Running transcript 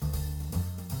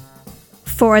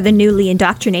For the newly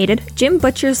indoctrinated, Jim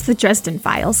Butcher's The Dresden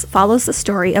Files follows the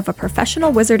story of a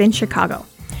professional wizard in Chicago.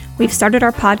 We've started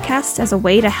our podcast as a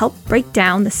way to help break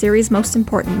down the series' most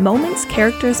important moments,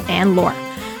 characters, and lore.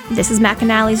 This is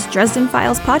McAnally's Dresden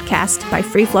Files podcast by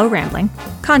Free Flow Rambling.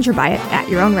 Conjure by it at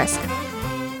your own risk.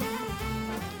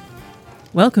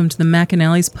 Welcome to the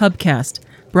McAnally's Pubcast,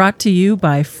 brought to you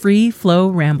by Free Flow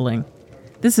Rambling.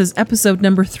 This is episode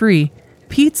number 3,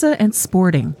 Pizza and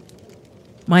Sporting.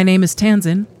 My name is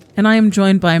Tanzin, and I am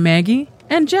joined by Maggie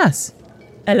and Jess.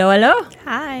 Hello, hello.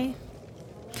 Hi.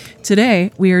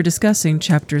 Today, we are discussing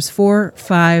chapters 4,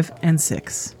 5, and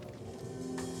 6.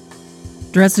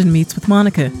 Dresden meets with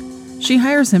Monica. She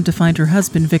hires him to find her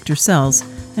husband, Victor Sells,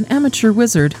 an amateur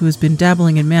wizard who has been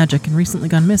dabbling in magic and recently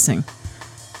gone missing.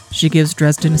 She gives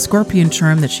Dresden a scorpion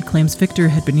charm that she claims Victor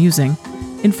had been using,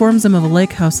 informs him of a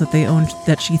lake house that they owned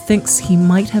that she thinks he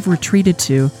might have retreated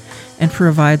to, and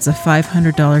provides a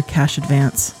 $500 cash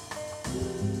advance.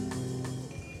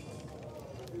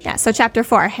 Yeah, so chapter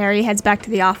 4, Harry heads back to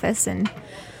the office and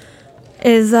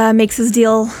makes his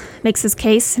deal, makes his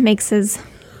case, makes his,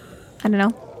 I don't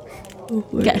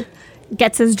know,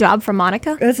 gets his job from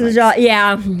Monica. Gets his job,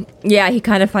 yeah, he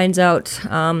kind of finds out,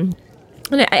 and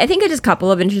I think there's a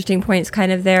couple of interesting points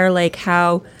kind of there, like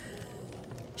how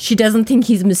she doesn't think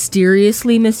he's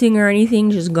mysteriously missing or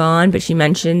anything, just gone, but she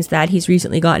mentions that he's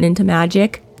recently gotten into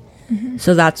magic. Mm-hmm.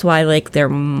 So that's why, like, there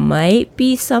might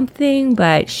be something,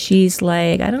 but she's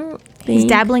like, I don't think... He's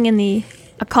dabbling in the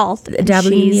occult.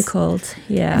 Dabbling in the occult,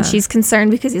 yeah. And she's concerned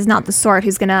because he's not the sort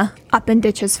who's going to up and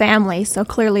ditch his family, so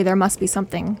clearly there must be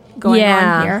something going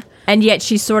on here. And yet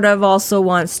she sort of also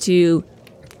wants to...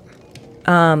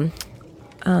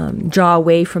 draw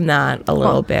away from that a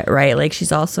little bit, right? Like,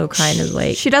 she's also kind of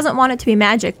like... She doesn't want it to be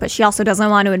magic, but she also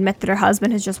doesn't want to admit that her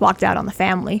husband has just walked out on the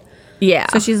family. Yeah.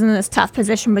 So she's in this tough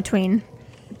position between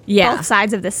both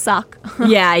sides of this suck.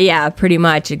 yeah, pretty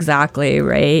much, exactly,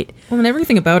 right? Well, and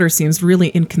everything about her seems really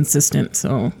inconsistent.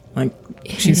 So, like,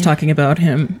 she's talking about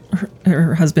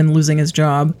her husband losing his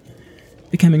job,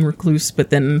 becoming recluse,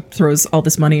 but then throws all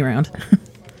this money around.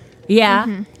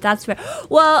 Yeah, that's fair.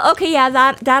 Well, okay, yeah,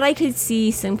 that I could see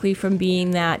simply from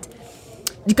being that...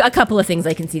 A couple of things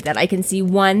I can see that. I can see,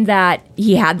 one, that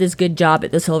he had this good job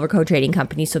at the Silverco Trading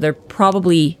Company, so they're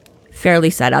probably fairly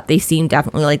set up. They seem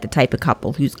definitely like the type of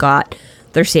couple who's got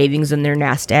their savings in their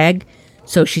nest egg,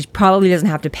 so she probably doesn't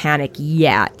have to panic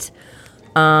yet.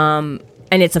 And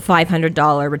it's a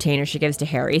 $500 retainer she gives to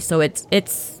Harry, so it's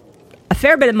a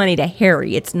fair bit of money to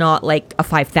Harry. It's not like a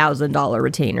 $5,000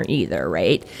 retainer either,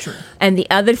 right? Sure. And the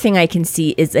other thing I can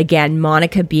see is, again,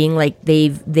 Monica being like,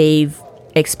 they've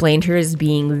explained her as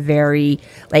being very,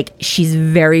 like, she's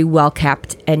very well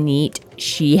kept and neat.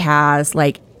 She has,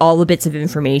 like, all the bits of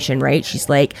information, right? She's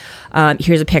like,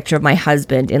 here's a picture of my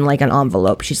husband in, like, an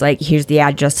envelope. She's like, here's the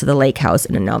address to the lake house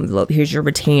in an envelope. Here's your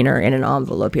retainer in an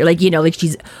envelope. You're like, you know, like,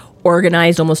 she's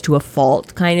organized almost to a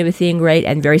fault kind of a thing, right?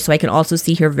 And so I can also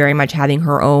see her very much having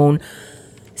her own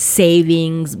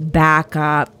savings,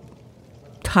 backup,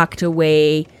 tucked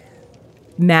away,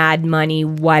 mad money,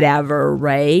 whatever,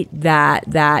 right?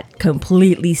 That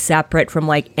completely separate from,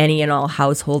 like, any and all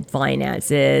household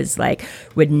finances, like,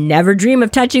 would never dream of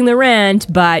touching the rent,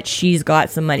 but she's got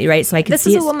some money, right? So I can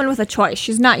see this is a woman with a choice.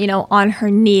 She's not, on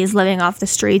her knees living off the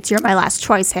streets. You're my last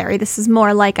choice, Harry. This is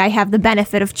more like I have the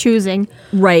benefit of choosing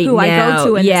who I go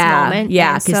to in this moment.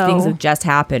 Yeah, because things have just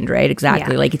happened, right?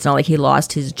 Exactly. Yeah. Like, it's not like he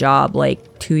lost his job,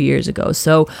 like, 2 years ago.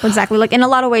 So exactly. Like, in a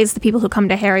lot of ways, the people who come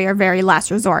to Harry are very last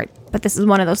resort. But this is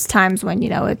one of those times when,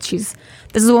 this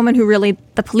is a woman who really,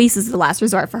 the police is the last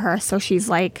resort for her. So she's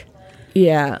like,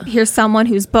 yeah, here's someone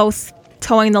who's both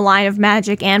towing the line of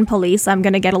magic and police. I'm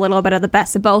going to get a little bit of the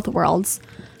best of both worlds.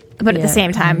 But at the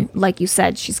same time, like you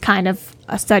said, she's kind of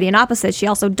a study in opposite. She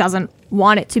also doesn't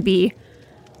want it to be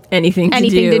anything to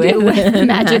do with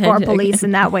magic or police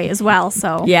in that way as well.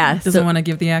 So yeah, doesn't want to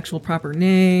give the actual proper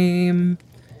name.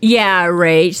 Yeah,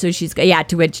 right. So she's,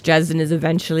 to which Dresden is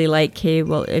eventually like, okay,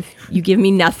 well, if you give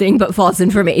me nothing but false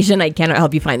information, I cannot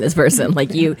help you find this person.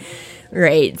 Like, you,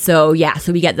 right. So,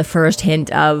 so we get the first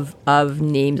hint of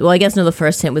names. Well, I guess, no, the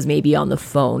first hint was maybe on the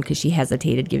phone because she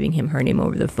hesitated giving him her name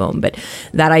over the phone. But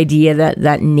that idea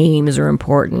that names are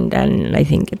important. And I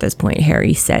think at this point,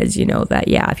 Harry says, that,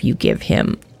 if you give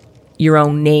him your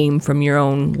own name from your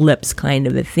own lips kind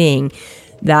of a thing,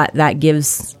 that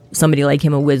gives somebody like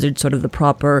him, a wizard, sort of the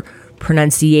proper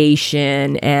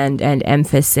pronunciation and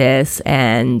emphasis,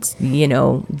 and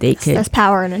there's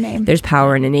power in a name. There's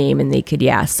power in a name, and they could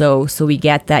so we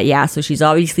get that. So she's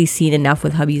obviously seen enough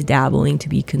with hubby's dabbling to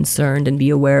be concerned and be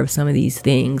aware of some of these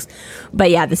things, but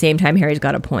at the same time, Harry's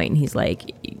got a point, and he's like,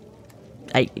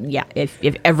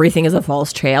 if everything is a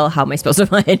false trail, how am I supposed to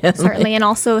find him? Certainly, and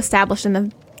also established in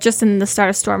the start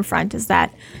of Stormfront is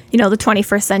that, the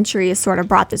 21st century has sort of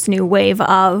brought this new wave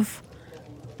of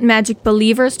magic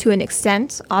believers to an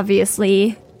extent.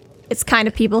 Obviously, it's kind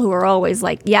of people who are always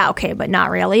like, yeah, okay, but not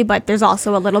really. But there's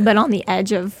also a little bit on the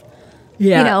edge of,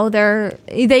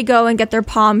 they go and get their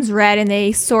palms read and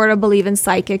they sort of believe in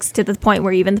psychics to the point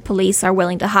where even the police are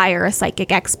willing to hire a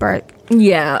psychic expert.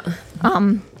 Yeah.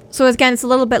 So again, it's a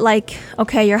little bit like,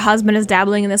 okay, your husband is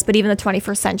dabbling in this, but even the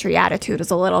 21st century attitude is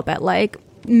a little bit like,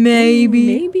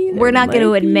 maybe we're not going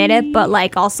to admit it, but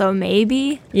like also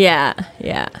maybe. Yeah.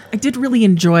 I did really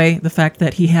enjoy the fact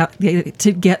that he had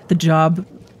to get the job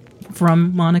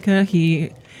from Monica.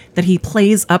 That he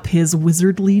plays up his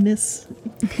wizardliness.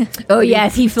 Oh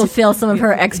yes, he fulfills some of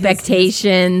her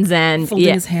expectations and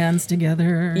folding his hands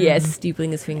together. Yes,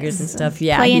 steepling his fingers and stuff.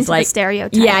 Yeah, play he's into like the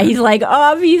stereotype. Yeah, he's like,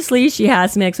 obviously she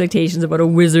has some expectations of what a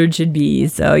wizard should be.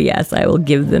 So yes, I will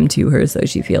give them to her so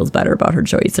she feels better about her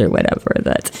choice or whatever.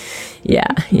 But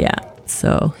yeah.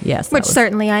 So yes, which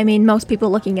certainly, most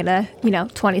people looking at a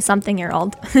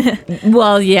 20-something-year-old.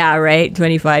 Well, yeah, right.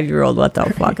 25-year-old. What the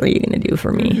fuck are you gonna do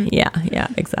for me? Yeah,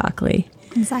 exactly.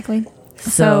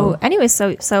 So anyways,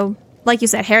 so like you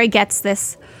said, Harry gets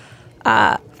this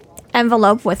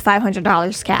envelope with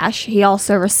 $500 cash. He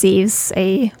also receives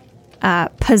a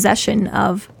possession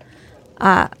of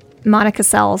Monica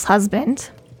Sell's husband,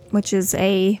 which is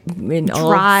a in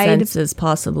all senses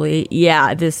possibly.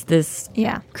 Yeah, this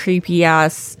creepy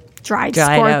ass dried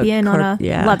scorpion on a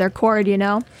leather cord,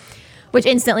 which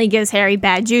instantly gives Harry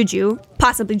bad juju,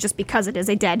 possibly just because it is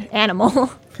a dead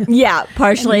animal. Yeah,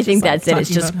 partially I think that's it. It's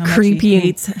just creepy. He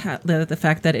hates the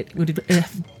fact that it would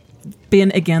have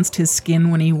been against his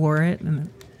skin when he wore it. And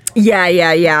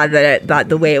that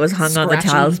the way it was hung on the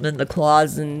Scratching. talisman, the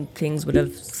claws and things would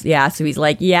have. Yeah, so he's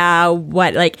like,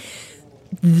 what? Like,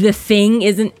 the thing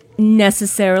isn't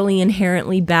necessarily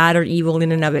inherently bad or evil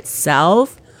in and of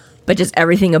itself, but just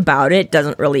everything about it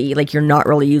doesn't really, like, you're not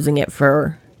really using it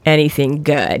for anything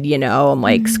good, I'm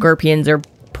like, scorpions are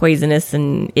poisonous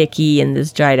and icky, and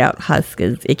this dried out husk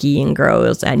is icky and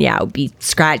gross, and it would be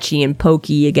scratchy and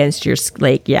pokey against your,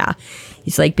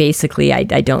 he's like, basically, I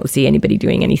don't see anybody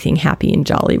doing anything happy and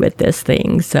jolly with this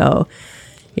thing, so,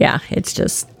 it's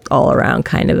just all around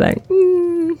kind of a,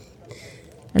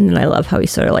 And then I love how he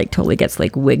sort of like totally gets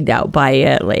like wigged out by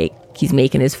it. Like he's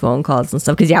making his phone calls and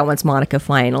stuff. Because once Monica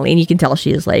finally, and you can tell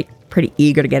she is like pretty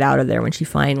eager to get out of there when she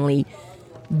finally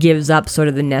gives up sort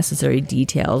of the necessary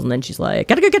details. And then she's like,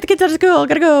 gotta go get the kids out of school.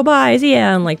 Gotta go. Bye. See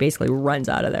ya. And like basically runs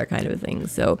out of there kind of a thing.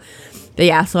 So, so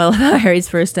I love how Harry's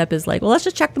first step is like, well, let's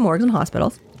just check the morgues and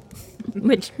hospitals.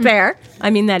 Which, fair. I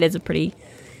mean, that is a pretty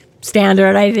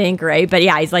standard, I think, right? But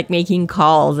he's like making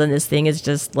calls and this thing is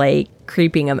just like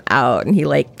creeping him out, and he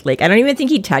like I don't even think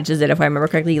he touches it, if I remember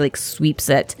correctly. He like sweeps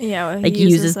it, like he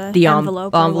uses the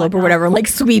envelope or whatever, and like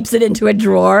sweeps it into a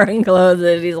drawer and closes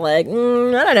it. He's like, I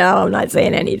don't know, I'm not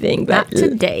saying anything, but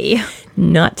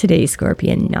not today,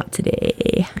 Scorpion, not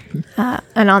today.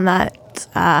 And on that,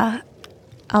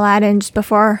 Aladdin, just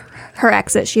before her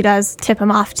exit, she does tip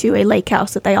him off to a lake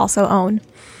house that they also own.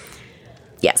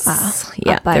 Yes,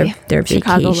 by their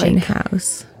Chicago vacation Lake.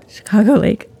 house, Chicago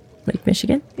Lake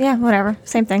Michigan. Yeah, whatever,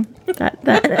 same thing.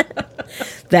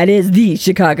 That is the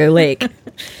Chicago Lake.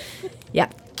 Yeah,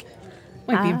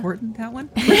 might be important, that one.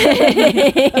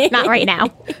 Not right now.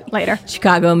 Later.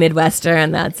 Chicago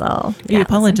Midwestern. That's all. We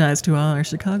apologize to all our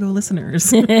Chicago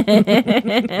listeners. They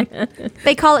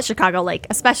call it Chicago Lake,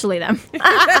 especially them.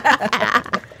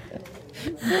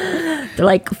 They're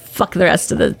like, fuck the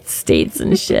rest of the states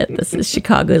and shit. This is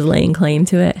Chicago's laying claim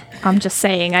to it. I'm just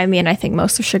saying, I think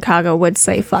most of Chicago would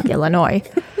say fuck Illinois.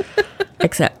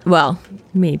 Except, well,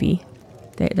 maybe.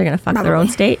 They're going to fuck their own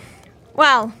state.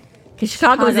 Well, because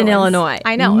Chicago's in Illinois.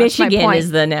 I know. Michigan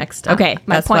is the next. Okay.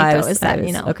 My point, though, is that,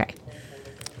 Okay.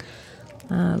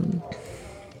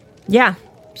 Yeah.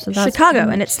 So that's Chicago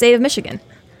and its state of Michigan.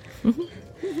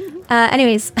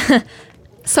 Anyways,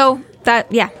 so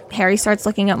that, Harry starts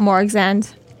looking at morgues and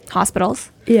hospitals.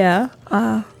 Yeah.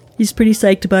 He's pretty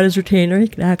psyched about his retainer. He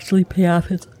can actually pay off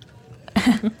his...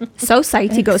 So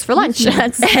psyched he goes for lunch.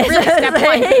 That's really step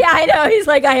one. Yeah, I know. He's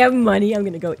like, I have money. I'm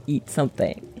going to go eat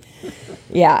something.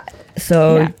 Yeah.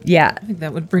 So, I think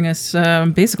that would bring us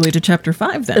basically to chapter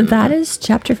 5 then. That is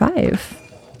chapter 5.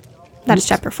 That is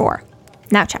chapter 4.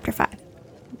 Now chapter 5.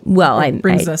 Well,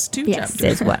 brings us to chapter.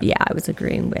 Is what, I was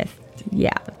agreeing with.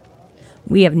 Yeah.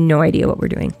 We have no idea what we're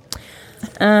doing.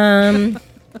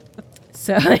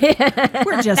 So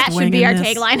we're just that should be our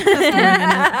tagline.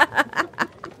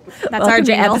 our Welcome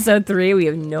to jingle. episode 3. We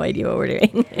have no idea what we're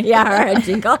doing. Yeah, our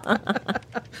jingle.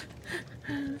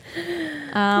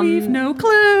 We've no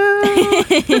clue.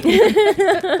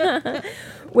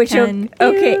 Which okay,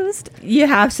 Confused. you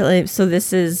have to. So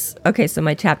this is okay. So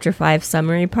my chapter 5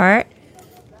 summary part,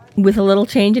 with a little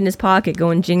change in his pocket,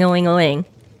 going jingling-a-ling,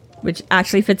 which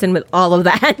actually fits in with all of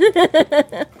that.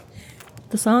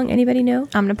 The song, anybody know?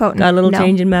 Omnipotent. Got a little No.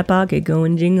 change in my pocket,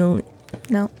 going jingle.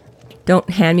 No. Don't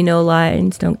hand me no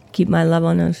lines. Don't keep my love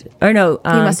on those. Or no.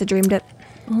 You must have dreamed it.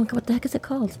 Oh, what the heck is it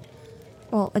called?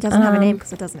 Well, it doesn't have a name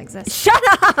because it doesn't exist. Shut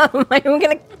up! I'm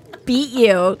gonna beat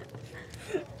you.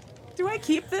 Do I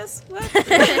keep this? What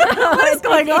is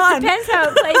going on? Depends how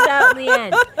it plays out in the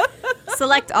end.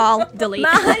 Select all, delete. My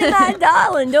honey, my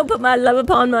darling, don't put my love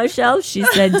upon my shelf. She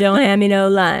said, don't hand me no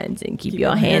lines and keep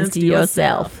your hands to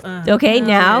yourself. Okay,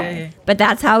 now, yeah. but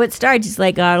that's how it starts. He's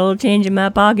like, got a little change in my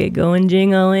pocket, going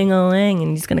jing-a-ling-a-ling,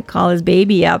 and he's going to call his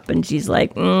baby up, and she's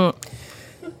like,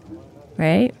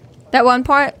 right? That one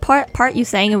part you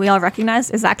sang and we all recognize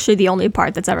is actually the only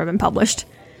part that's ever been published.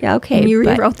 Yeah, okay. And you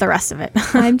but rewrote the rest of it.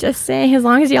 I'm just saying, as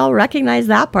long as y'all recognize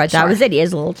that part, that was it. He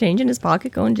has a little change in his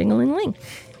pocket, going jing-a-ling-ling.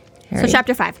 So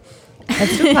chapter 5.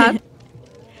 Let's do pop.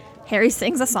 Harry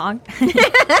sings a song.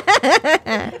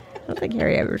 I don't think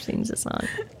Harry ever sings a song.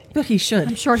 But he should.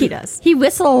 I'm sure he does. He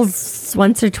whistles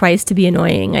once or twice to be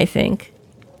annoying, I think.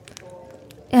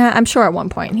 Yeah, I'm sure at one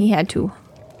point he had to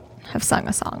have sung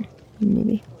a song.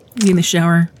 Maybe. In the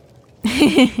shower.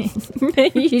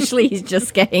 Usually he's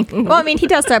just getting... Well, I mean, he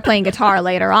does start playing guitar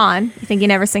later on. You think he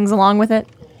never sings along with it?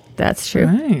 That's true.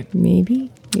 Right. Maybe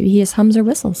he just hums or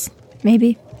whistles.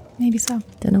 Maybe. Maybe so.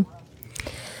 Don't know.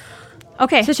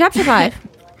 Okay. So chapter 5.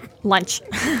 Lunch.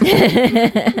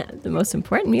 The most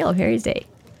important meal of Harry's day.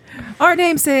 Our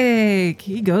namesake.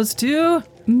 He goes to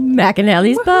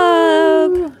McAnally's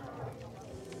Pub.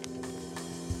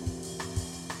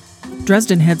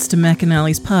 Dresden heads to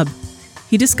McAnally's pub.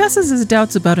 He discusses his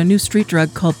doubts about a new street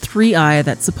drug called 3-Eye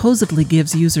that supposedly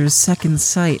gives users second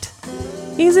sight.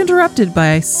 He's interrupted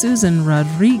by Susan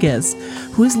Rodriguez,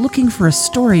 who is looking for a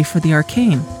story for the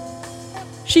Arcane.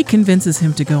 She convinces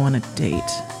him to go on a date.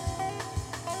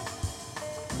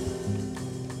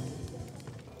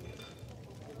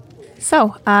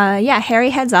 So, Harry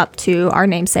heads up to our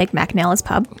namesake, McNella's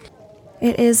Pub.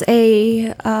 It is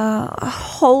a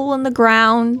hole in the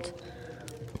ground,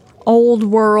 old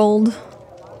world,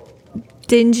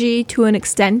 dingy to an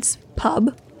extent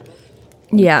pub.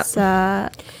 Yeah. It's,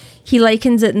 He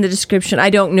likens it in the description. I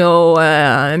don't know.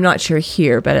 I'm not sure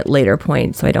here, but at later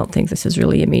points, so I don't think this is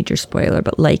really a major spoiler,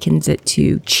 but likens it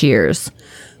to Cheers,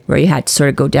 where you had to sort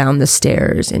of go down the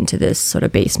stairs into this sort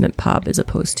of basement pub as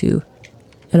opposed to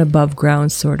an above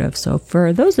ground sort of. So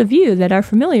for those of you that are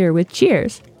familiar with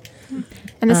Cheers.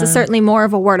 and this is certainly more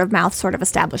of a word of mouth sort of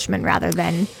establishment rather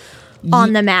than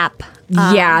on the map.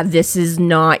 Yeah, this is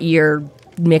not your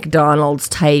McDonald's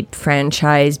type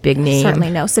franchise, big name.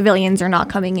 Certainly no. Civilians are not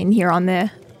coming in here on the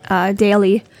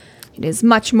daily. It is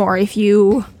much more if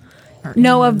you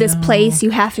know of this place, you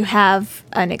have to have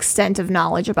an extent of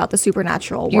knowledge about the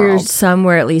supernatural You're world.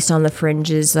 somewhere at least on the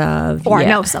fringes of... Or yeah.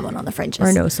 know someone on the fringes.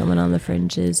 Or know someone on the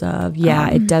fringes of... Yeah,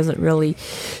 it doesn't really...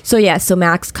 So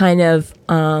Max kind of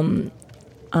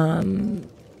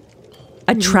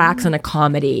attracts and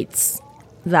accommodates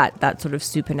that sort of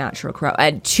supernatural crowd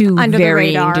at two Under the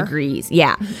varying radar. degrees.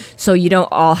 Yeah. So you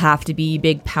don't all have to be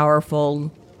big,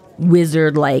 powerful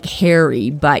wizard like Harry,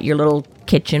 but your little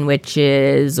kitchen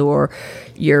witches or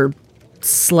your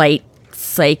slight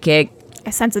psychic I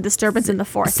sense a disturbance in the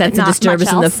fourth. sense but of not disturbance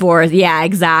much in the else. fourth. Yeah,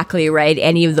 exactly, right.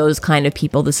 Any of those kind of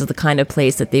people, this is the kind of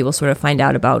place that they will sort of find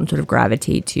out about and sort of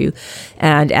gravitate to.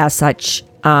 And as such,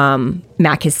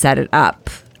 Mac has set it up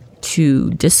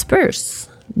to disperse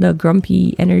the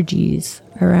grumpy energies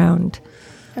around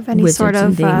Of any wizards sort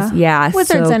and of things. Yeah,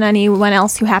 wizards so- and anyone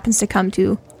else who happens to come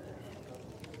to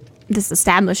this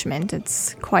establishment.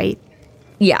 It's quite...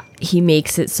 Yeah, he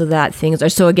makes it so that things are...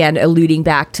 So again, alluding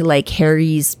back to like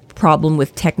Harry's problem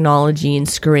with technology and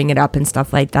screwing it up and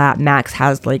stuff like that. Max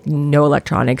has like no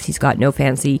electronics. He's got no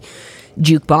fancy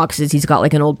jukeboxes. He's got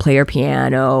like an old player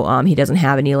piano. He doesn't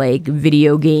have any like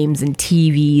video games and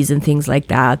TVs and things like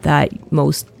that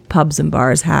most pubs and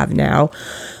bars have now.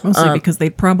 Mostly because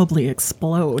they'd probably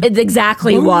explode. It's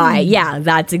exactly why. Yeah,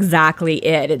 that's exactly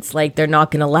it. It's like they're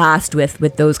not going to last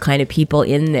with those kind of people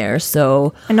in there.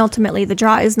 So And ultimately, the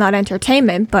draw is not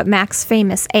entertainment, but Mac's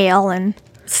famous ale and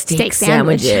steak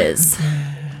sandwich. sandwiches,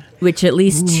 which at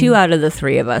least 2 out of the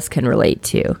 3 of us can relate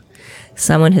to.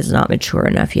 Someone has not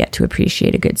matured enough yet to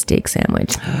appreciate a good steak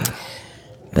sandwich,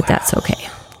 but that's okay.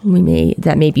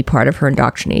 that may be part of her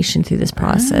indoctrination through this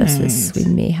process. Is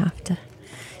we may have to.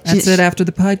 That's it. After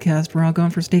the podcast, we're all going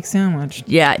for steak sandwich.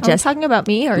 Yeah, Are we Jess. talking about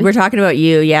me or We're talking about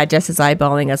you. Yeah, Jess is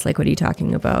eyeballing us like, what are you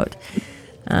talking about?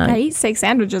 I eat steak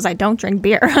sandwiches. I don't drink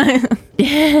beer. Oh,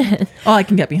 I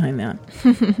can get behind that.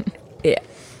 Yeah.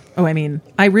 Oh, I mean,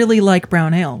 I really like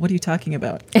brown ale. What are you talking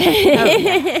about?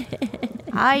 I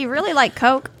really like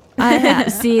Coke.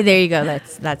 See, there you go.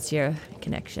 That's your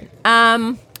connection.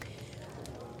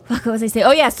 What was I saying?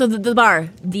 Oh yeah, so the bar,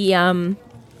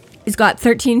 it's got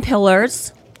 13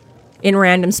 pillars in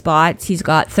random spots. He's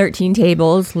got 13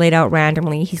 tables laid out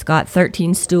randomly. He's got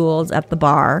 13 stools at the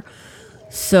bar.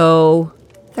 So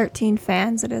 13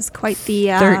 fans. It is quite the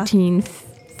 13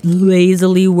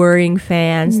 lazily whirring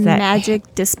fans that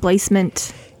magic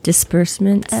displacement.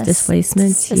 displacements,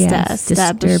 yes,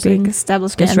 disturbing,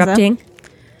 Established disrupting,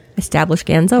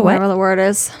 extravaganza, Whatever what? the word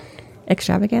is.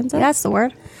 Extravaganza? That's the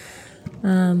word.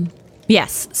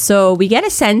 Yes. So we get a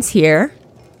sense here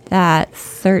that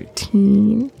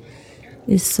 13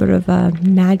 is sort of a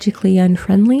magically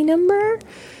unfriendly number.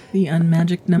 The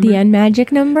unmagic number. The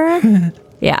unmagic number.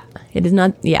 Yeah. It is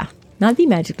not, not the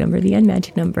magic number, the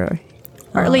unmagic number.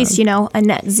 Or at least, a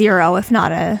net zero, if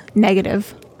not a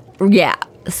negative. Yeah.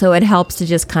 So it helps to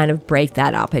just kind of break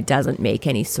that up. It doesn't make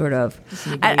any sort of...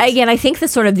 Again, I think the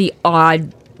sort of the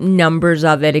odd numbers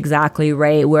of it exactly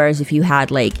right. Whereas if you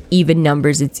had like even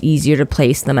numbers, it's easier to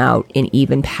place them out in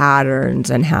even patterns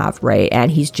and have, right?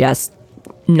 And he's just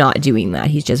not doing that.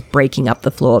 He's just breaking up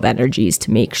the flow of energies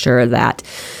to make sure that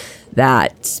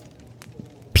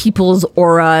people's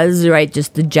auras, right,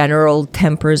 just the general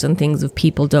tempers and things of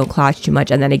people don't clash too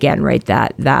much. And then again, right,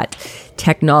 that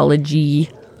technology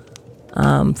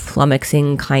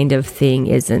flummoxing kind of thing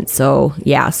isn't. So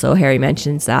yeah, so Harry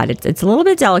mentions that it's a little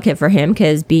bit delicate for him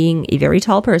because being a very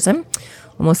tall person,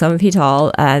 almost 7 feet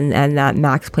tall, and that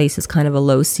Mac's place is kind of a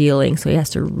low ceiling, so he has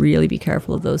to really be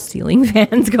careful of those ceiling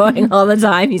fans going all the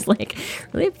time. He's like,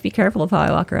 really have to be careful of how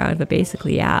I walk around. But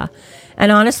basically, yeah.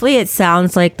 And honestly, it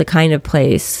sounds like the kind of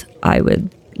place I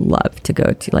would love to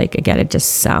go to. Like, again, it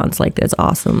just sounds like this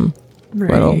awesome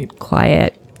little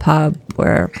quiet pub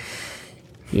where,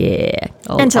 yeah.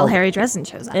 Until Harry Dresden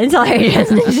shows up. Until Harry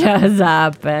Dresden shows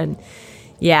up. And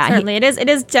yeah. Certainly, it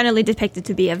is generally depicted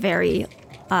to be a very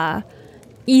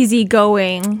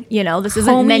easygoing, this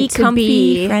isn't homey, meant to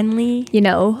comfy, be friendly.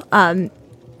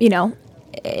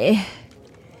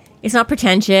 It's not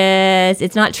pretentious.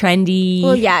 It's not trendy.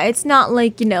 Well, yeah, it's not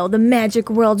like, the Magic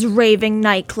World's raving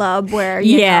nightclub where,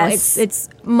 Yes. it's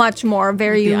much more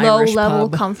very The low Irish level,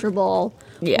 pub. comfortable,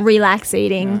 Yeah.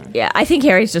 relaxating. Yeah, I think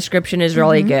Harry's description is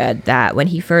really good. That when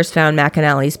he first found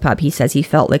McAnally's pub, he says he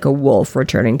felt like a wolf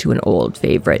returning to an old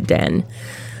favorite den.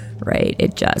 Right?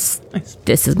 It just,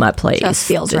 this is my place. Just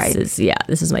feels right.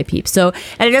 This is my peep. So,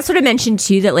 and I just sort of mentioned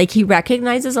too that like he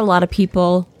recognizes a lot of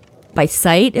people by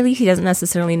sight. At least he doesn't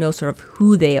necessarily know sort of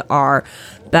who they are,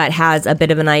 but has a bit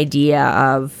of an idea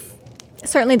of.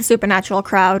 Certainly the supernatural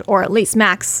crowd, or at least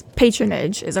Mac's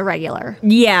patronage, is a regular.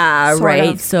 Yeah, Sort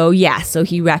right. of. So so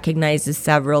he recognizes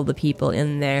several of the people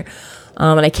in there.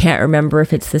 And I can't remember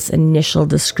if it's this initial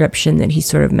description that he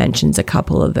sort of mentions a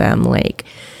couple of them, like,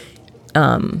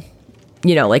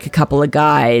 like a couple of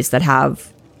guys that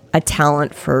have a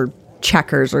talent for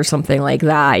checkers or something like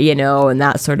that, and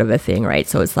that sort of a thing, right?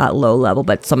 So it's that low level,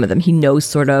 but some of them he knows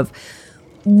sort of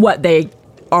what they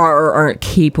are or aren't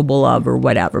capable of or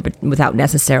whatever, but without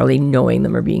necessarily knowing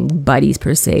them or being buddies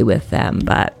per se with them.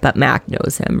 But Mac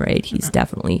knows him, right? He's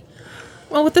definitely...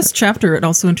 Well, with this chapter, it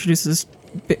also introduces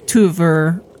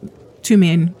two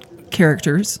main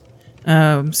characters,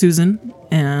 Susan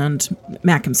and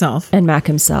Mac himself. And Mac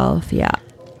himself, yeah.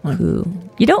 Who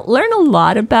you don't learn a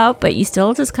lot about, but you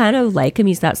still just kind of like him.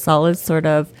 He's that solid sort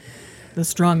of... The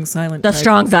strong silent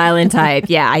type.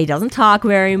 Yeah, he doesn't talk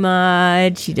very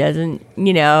much. He doesn't,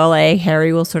 like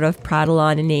Harry will sort of prattle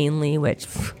on inanely, which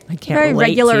I can't Very relate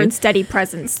regular to. and steady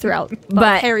presence throughout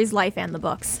both Harry's life and the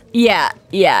books. Yeah,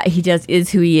 he just is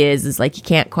who he is. It's like you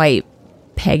can't quite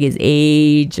peg his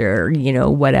age or,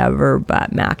 whatever,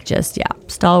 but Mac just,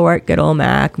 stalwart, good old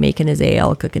Mac, making his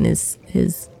ale, cooking his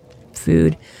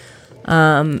food.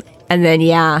 And then,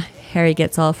 Harry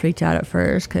gets all freaked out at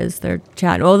first because they're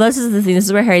chatting. Well, this is the thing. This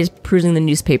is where Harry's perusing the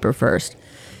newspaper first.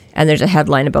 And there's a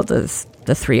headline about the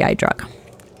three-eye drug.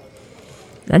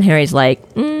 Then Harry's like,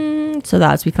 so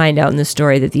that's, we find out in the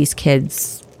story that these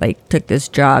kids, like, took this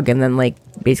drug and then, like,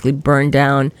 basically burned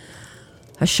down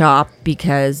a shop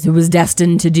because it was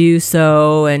destined to do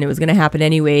so and it was going to happen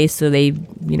anyway. So they,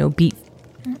 beat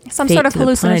Some fate sort of to the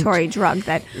punch. hallucinatory drug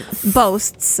that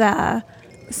boasts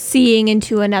seeing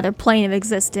into another plane of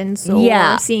existence, or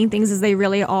Yeah. seeing things as they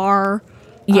really are.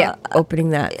 Yeah, opening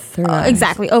that third eye.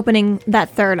 Exactly, opening that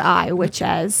third eye, which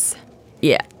as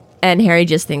Yeah, and Harry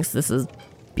just thinks this is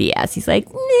BS. He's like,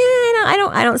 nah, I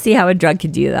don't see how a drug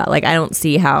could do that. Like, I don't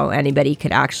see how anybody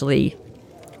could actually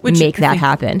make I that think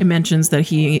happen. It mentions that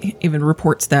he even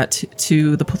reports that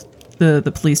to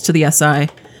the police, to the SI,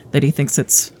 that he thinks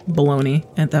it's baloney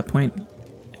at that point.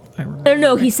 if I remember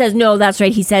No, right. he says no. That's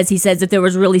right. He says if there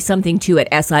was really something to it,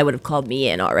 SI would have called me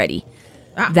in already.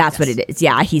 That's what it is.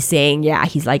 Yeah, he's saying. Yeah,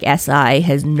 he's like SI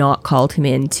has not called him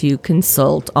in to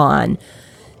consult on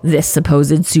this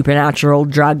supposed supernatural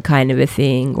drug kind of a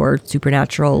thing, or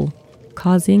supernatural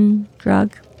causing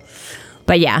drug.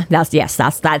 But yeah, that's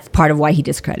part of why he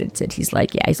discredits it. He's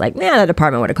like, the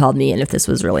department would have called me in if this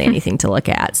was really anything to look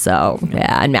at. So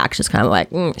yeah, and Max just kind of like,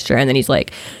 sure. And then he's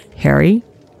like, Harry,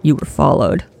 you were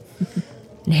followed.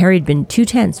 And Harry had been too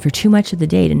tense for too much of the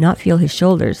day to not feel his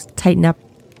shoulders tighten up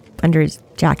under his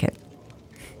jacket.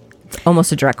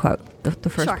 Almost a direct quote. The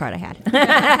first Sure. part I had.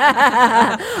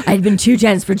 I'd been too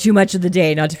tense for too much of the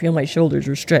day not to feel my shoulders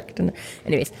restrict. And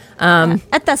anyways,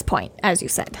 at this point, as you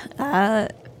said,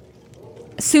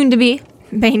 soon to be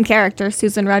main character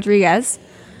Susan Rodriguez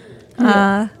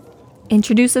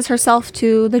introduces herself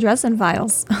to the Dresden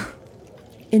Files.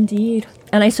 Indeed.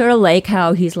 And I sort of like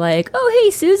how he's like, oh,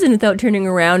 hey, Susan, without turning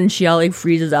around, and she all like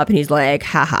freezes up, and he's like,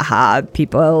 ha ha ha,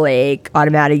 people like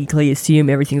automatically assume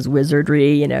everything's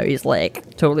wizardry, you know, he's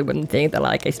like, totally wouldn't think that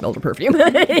like I smelled a perfume,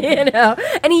 you know,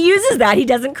 and he uses that, he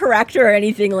doesn't correct her or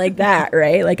anything like that,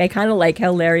 right? Like, I kind of like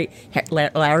how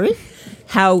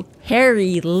how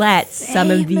Harry lets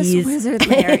some of Famous these... wizard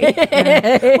Larry. Well,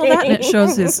 that and it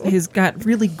shows he's got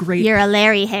really great You're a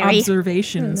Larry, Harry.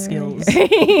 observation skills.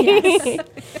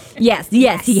 Yes,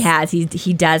 he has.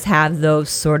 He does have those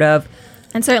sort of...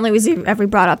 And certainly, we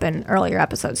brought up in earlier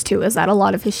episodes too, is that a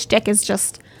lot of his shtick is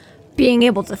just being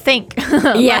able to think,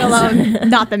 let alone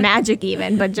not the magic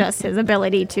even, but just his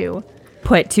ability to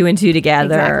put two and two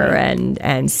together Exactly.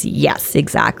 and see. Yes,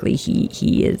 exactly.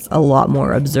 He is a lot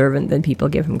more observant than people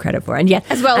give him credit for, and yeah,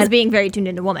 as well as being very tuned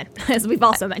into women, as we've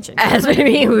also mentioned. as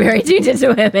being very tuned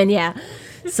into women. Yeah.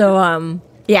 So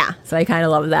so I kind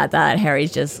of love that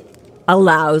Harry's just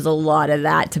allows a lot of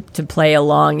that to play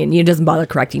along, and he doesn't bother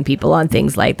correcting people on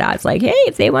things like that. It's like, hey,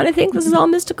 if they want to think this is all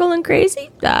mystical and crazy,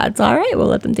 that's all right. We'll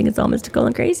let them think it's all mystical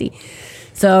and crazy.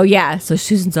 So yeah, so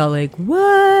Susan's all like,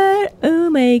 what? Oh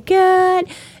my God.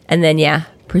 And then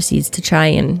proceeds to try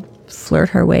and flirt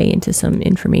her way into some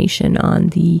information on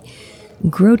the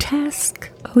grotesque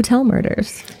hotel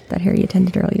murders that Harry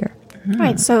attended earlier.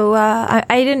 Right, so I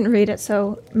didn't read it,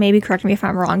 so maybe correct me if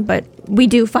I'm wrong, but we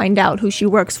do find out who she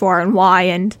works for and why,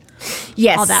 and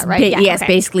Yes, all that, right? Yes,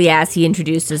 okay. basically as he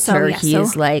introduces So, her, yeah, he so-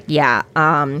 is like,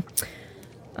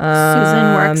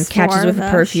 Susan works catches for with the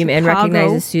a perfume and Chicago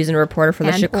recognizes Susan, reporter for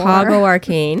the and Chicago or-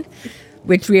 Arcane,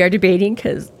 which we are debating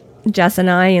because Jess and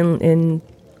I, in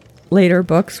later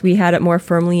books, we had it more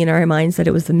firmly in our minds that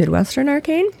it was the Midwestern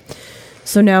Arcane.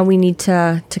 So now we need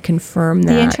to confirm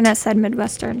that. The internet said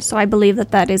Midwestern, so I believe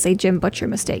that is a Jim Butcher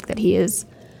mistake, that he is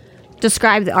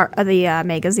described the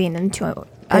magazine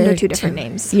under two different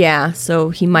names. Yeah, so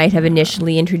he might have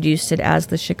initially introduced it as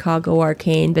the Chicago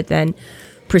Arcane, but then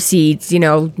proceeds,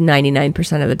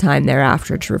 99% of the time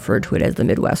thereafter to refer to it as the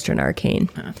Midwestern Arcane.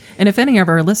 And if any of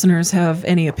our listeners have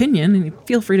any opinion,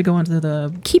 feel free to go onto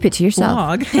the Keep it to yourself.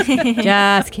 blog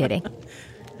Just kidding.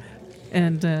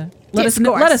 and let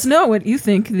us know what you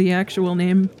think the actual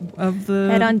name of the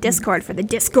Head on Discord for the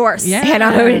discourse. Yeah. Head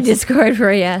on over to Discord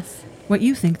for yes. what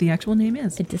you think the actual name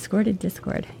is. A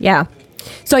Discord. Yeah.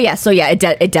 So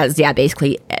it does. Yeah,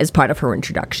 basically, as part of her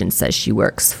introduction, says she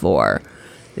works for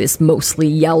this mostly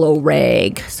yellow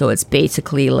rag. So it's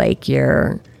basically like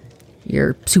your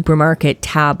supermarket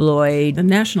tabloid. The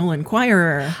National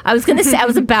Enquirer. I was gonna say I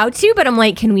was about to, but I'm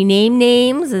like, can we name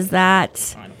names? Is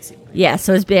that? I don't see. Yeah.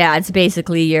 So it's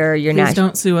basically your Please national.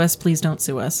 don't sue us. Please don't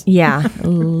sue us. Yeah,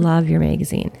 love your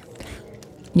magazine,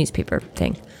 newspaper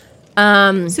thing.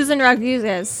 Susan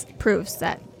Rodriguez proves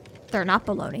that they're not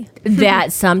baloney.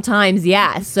 That sometimes,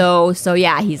 yeah. So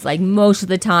yeah, he's like, most of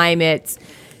the time it's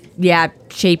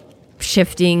shape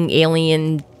shifting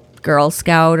alien Girl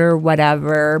Scout or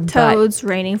whatever. Toads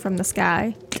raining from the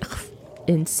sky. But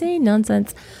insane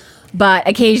nonsense. But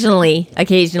occasionally,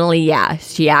 yeah,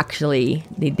 she actually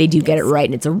they do get it right,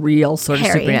 and it's a real sort of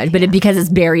Harry, supernatural. But because it's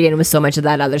buried in with so much of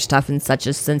that other stuff and such a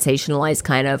sensationalized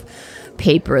kind of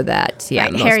paper that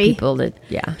Right, most Harry- people that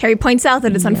Harry points out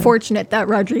that it's unfortunate that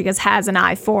Rodriguez has an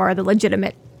eye for the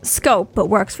legitimate scope, but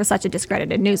works for such a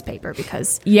discredited newspaper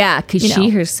because because you she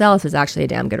know. herself is actually a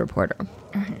damn good reporter.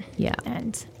 Yeah.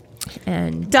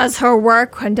 And does her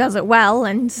work and does it well,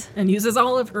 and uses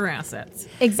all of her assets.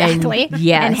 exactly.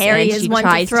 Yes, and Harry is she one to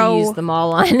tries throw. use them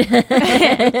all on.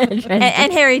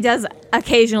 And Harry does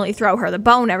occasionally throw her the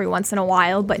bone every once in a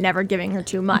while, but never giving her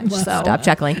too much. So Stop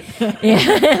chuckling.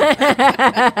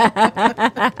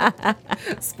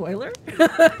 Spoiler.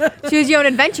 choose your own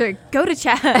adventure. Go to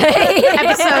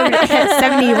episode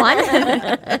 71.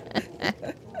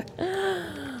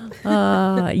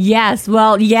 Yes,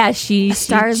 well, yeah, she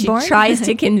Star is Born? tries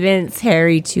to convince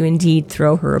Harry to indeed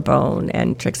throw her a bone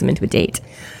and tricks him into a date.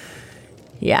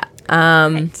 Yeah.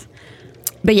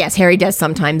 But yes, Harry does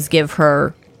sometimes give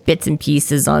her bits and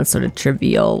pieces on sort of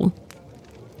trivial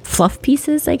fluff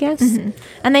pieces, I guess.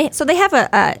 And they have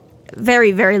a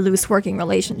very, very loose working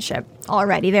relationship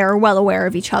already. They're well aware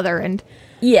of each other and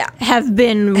have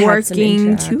been Had some working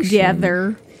interaction.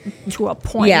 together to a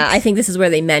point. Yeah, I think this is where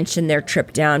they mentioned their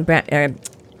trip down.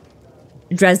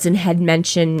 Dresden had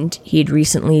mentioned he'd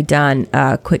recently done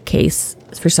a quick case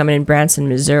for someone in Branson,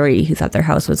 Missouri, who thought their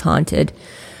house was haunted,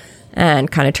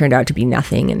 and kind of turned out to be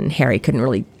nothing. And Harry couldn't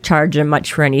really charge him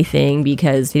much for anything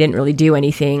because he didn't really do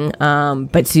anything.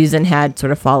 But Susan had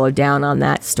sort of followed down on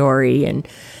that story,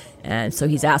 and so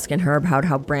he's asking her about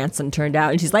how Branson turned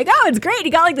out, and she's like, "Oh, it's great. He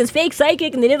got like this fake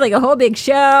psychic, and they did like a whole big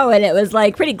show, and it was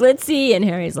like pretty glitzy." And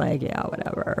Harry's like, "Yeah,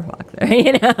 whatever, fuck there,"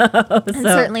 you know. And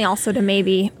certainly also to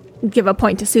maybe give a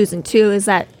point to Susan too is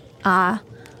that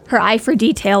her eye for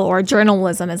detail or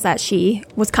journalism is that she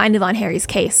was kind of on Harry's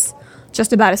case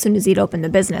just about as soon as he'd opened the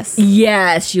business.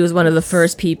 Yes, she was one of the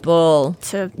first people.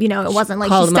 To, it wasn't like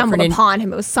Called she him up for stumbled an upon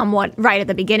him. It was somewhat right at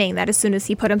the beginning that as soon as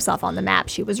he put himself on the map,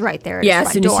 she was right there at Yeah, his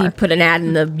as front soon as door. he put an ad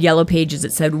in the yellow pages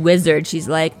that said wizard, she's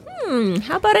like,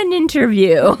 how about an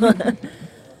interview?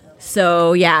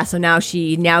 So now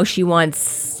she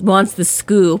wants the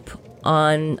scoop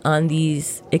on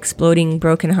these exploding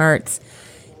broken hearts.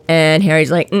 And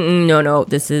Harry's like, no,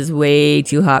 this is way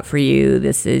too hot for you.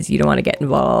 You don't want to get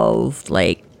involved.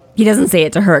 Like, he doesn't say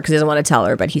it to her because he doesn't want to tell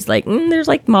her, but he's like, there's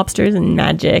like mobsters and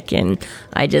magic, and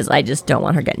I just don't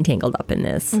want her getting tangled up in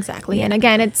this. Exactly. And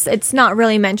again, it's not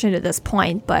really mentioned at this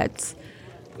point, but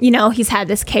he's had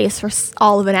this case for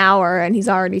all of an hour, and he's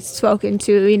already spoken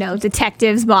to,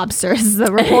 detectives, mobsters,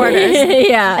 the reporters.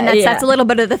 Yeah. And that's a little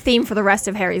bit of the theme for the rest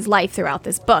of Harry's life throughout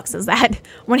this book, is that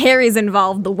when Harry's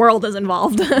involved, the world is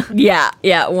involved. Yeah.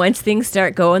 Once things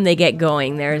start going, they get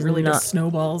going. There's Really not, just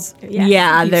snowballs.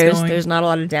 yeah, Keeps there's going. there's not a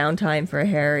lot of downtime for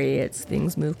Harry.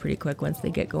 Things move pretty quick once they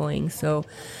get going. So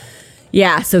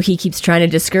yeah, so he keeps trying to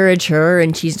discourage her,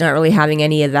 and she's not really having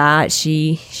any of that.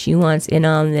 She wants in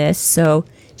on this, so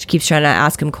she keeps trying to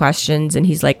ask him questions, and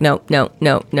he's like, no.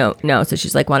 So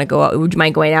she's like, want to go out? Would you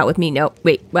mind going out with me? No.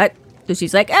 Wait, what? So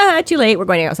she's like, too late. We're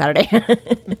going out Saturday.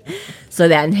 So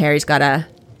then Harry's got to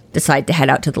decide to head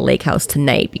out to the lake house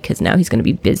tonight because now he's going to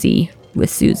be busy with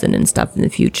Susan and stuff in the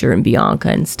future and Bianca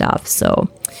and stuff. So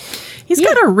He's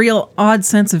got a real odd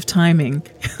sense of timing.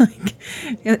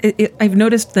 I've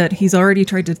noticed that he's already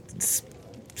tried to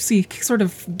sort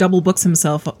of double books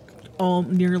himself all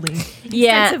nearly.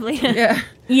 yeah, Yeah.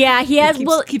 yeah, he has.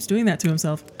 Keeps doing that to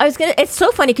himself. It's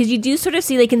so funny because you do sort of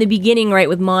see, like in the beginning, right,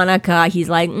 with Monica, he's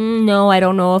like, no, I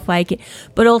don't know if I can.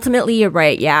 But ultimately, you're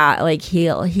right. Yeah, like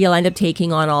he'll end up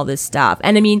taking on all this stuff.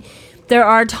 And I mean, there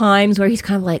are times where he's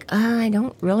kind of like, I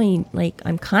don't really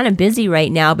I'm kind of busy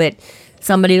right now, but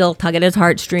somebody will tug at his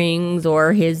heartstrings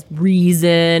or his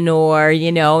reason, or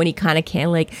and he kind of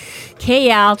can't okay,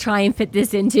 yeah, I'll try and fit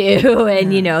this into,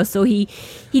 and so he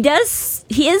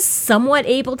is somewhat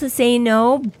able to say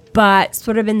no, but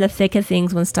sort of in the thick of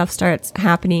things when stuff starts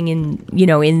happening in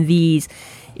these,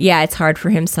 it's hard for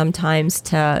him sometimes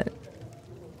to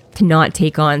not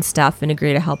take on stuff and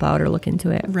agree to help out or look into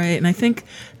it. Right, and I think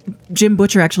Jim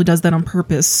Butcher actually does that on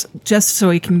purpose, just so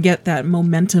he can get that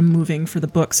momentum moving for the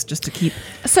books, just to keep.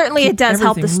 Certainly, it does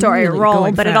help the everything story really roll,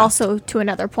 going but it fast. also, to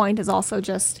another point, is also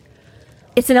just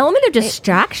It's an element of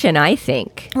distraction, I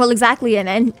think. well, exactly,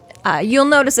 and you'll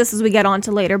notice this as we get on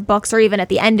to later books, or even at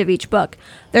the end of each book.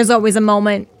 There's always a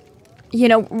moment.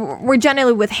 We're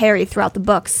generally with Harry throughout the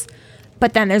books.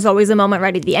 But then there's always a moment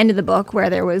right at the end of the book where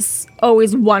there was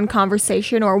always one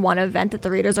conversation or one event that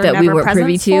the readers are That never we weren't present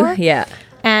privy to. for. Yeah.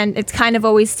 And it's kind of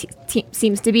always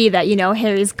seems to be that,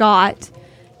 Harry's got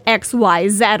X, Y,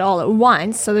 Z all at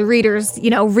once. So the reader's,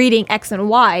 reading X and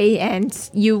Y, and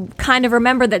you kind of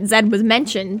remember that Z was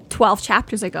mentioned 12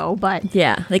 chapters ago, but...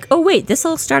 Yeah. Like, oh, wait, this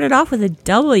all started off with a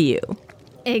W.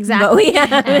 Exactly. But we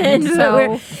haven't.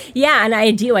 So, yeah, and I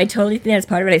totally think that's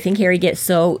part of it. I think Harry gets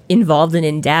so involved and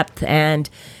in depth and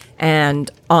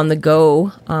on the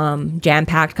go, jam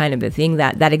packed kind of a thing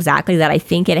that I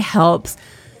think it helps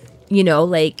you know,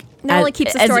 like not only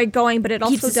keeps the story going, but it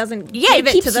also doesn't give it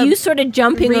keeps to the you sort of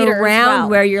jumping reader as around well.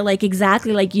 where you're like,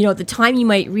 exactly, like, you know, at the time you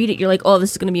might read it, you're like, oh,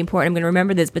 this is going to be important, I'm going to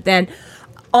remember this, but then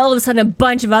all of a sudden a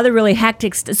bunch of other really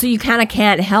hectic so you kind of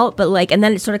can't help but like, and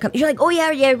then it sort of comes, you're like, oh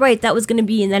yeah, right, that was going to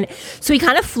be, and then so he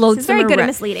kind of floats He's very them good at around.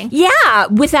 misleading. Yeah,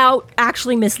 without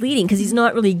actually misleading, because he's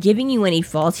not really giving you any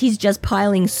faults. He's just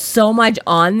piling so much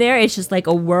on there. It's just like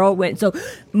a whirlwind. So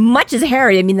much as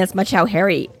Harry, I mean, that's much how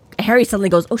Harry suddenly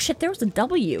goes, oh shit, there was a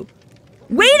W.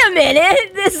 Wait a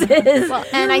minute, this is... Well,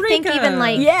 and I think even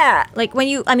like... Yeah. Like when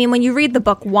you read the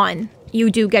book one, you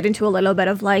do get into a little bit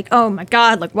of like, oh my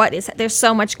God, like what is it? There's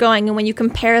so much going. And when you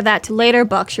compare that to later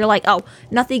books, you're like, oh,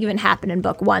 nothing even happened in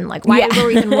book one. Like why were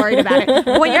we even worried about it?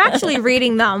 But when you're actually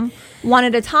reading them one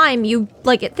at a time, you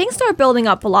like things start building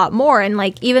up a lot more. And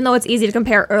like, even though it's easy to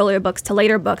compare earlier books to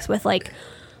later books with like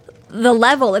the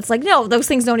level, it's like, no, those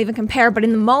things don't even compare. But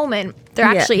in the moment, there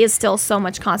actually is still so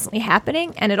much constantly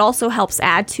happening. And it also helps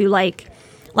add to like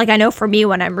I know for me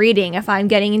when I'm reading, if I'm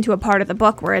getting into a part of the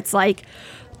book where it's like,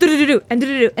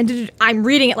 I'm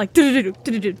reading it like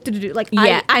like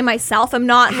I myself am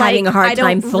not having a hard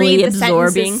time fully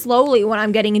absorbing slowly when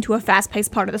I'm getting into a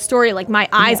fast-paced part of the story. Like my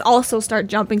eyes also start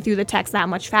jumping through the text that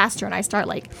much faster, and I start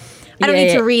like I don't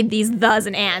need to read these thes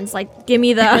and ands. Like give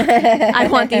me the I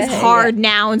want these hard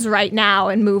nouns right now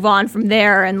and move on from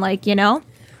there, and like, you know,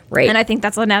 right. And I think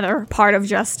that's another part of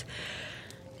just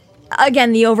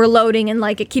again the overloading, and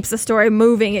like it keeps the story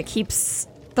moving. It keeps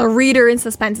the reader in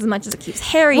suspense as much as it keeps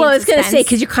Harry in suspense. Well, I was going to say,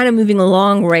 because you're kind of moving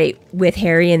along, right, with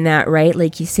Harry in that, right?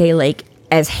 Like you say, like,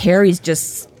 as Harry's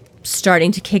just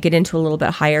starting to kick it into a little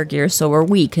bit higher gear, so are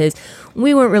we, because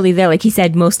we weren't really there. Like he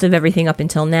said, most of everything up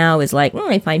until now is like,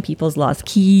 I find people's lost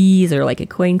keys, or like a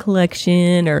coin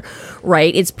collection, or,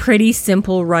 right? It's pretty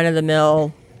simple,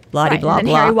 run-of-the-mill, blah right, blah and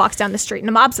then blah. Harry walks down the street and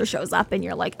a mobster shows up, and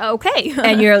you're like, okay.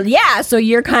 And so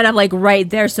you're kind of like right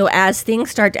there. So as things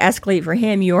start to escalate for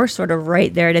him, you're sort of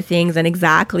right there to things. And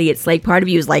exactly, it's like part of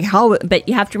you is like, how? But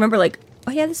you have to remember, like,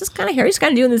 oh yeah, this is kind of Harry's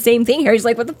kind of doing the same thing. Harry's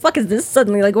like, what the fuck is this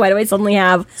suddenly? Like, why do I suddenly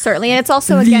have? Certainly, and it's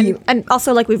also again, and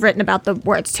also like we've written about the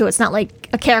words too. It's not like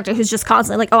a character who's just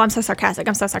constantly like, oh, I'm so sarcastic,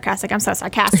 I'm so sarcastic, I'm so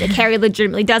sarcastic. Harry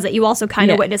legitimately does it. You also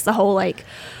kind of witness the whole like.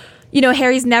 You know,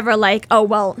 Harry's never like, oh,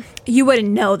 well, you wouldn't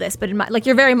know this, but in my, like,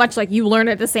 you're very much like you learn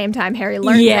at the same time Harry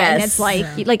learns it, and it's like,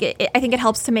 I think it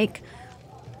helps to make,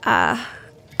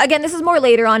 again, this is more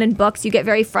later on in books, you get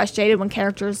very frustrated when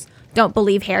characters don't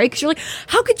believe Harry, because you're like,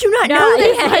 how could you not know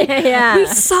this? We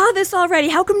saw this already,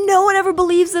 how come no one ever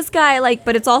believes this guy? Like,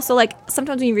 but it's also like,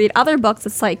 sometimes when you read other books,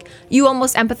 it's like, you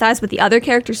almost empathize with the other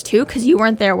characters too, because you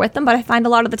weren't there with them, but I find a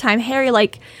lot of the time Harry,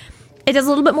 like, it does a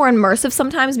little bit more immersive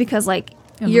sometimes, because, like,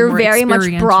 you're very much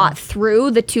brought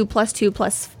through the 2 + 2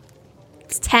 +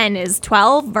 10 is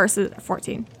 12 versus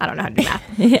 14. I don't know how to do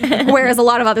math. Whereas a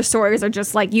lot of other stories are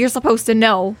just like, you're supposed to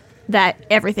know that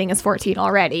everything is 14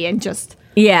 already, and just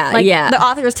the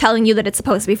author is telling you that it's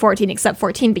supposed to be 14 except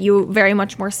 14, but you very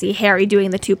much more see Harry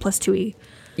doing the 2 + 2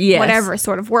 whatever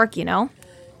sort of work, you know?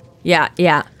 Which,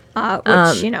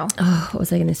 you know. Oh, what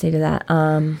was I going to say to that?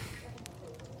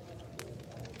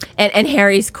 And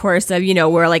Harry's course of, you know,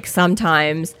 where like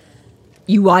sometimes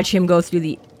you watch him go through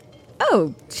the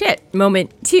oh shit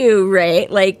moment too,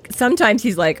 right? Like sometimes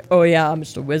he's like, oh yeah, I'm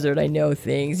just a wizard, I know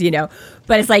things, you know,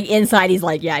 but it's like inside he's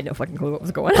like, yeah, I had no fucking clue what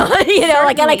was going on, you know.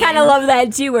 Like, and I kind of love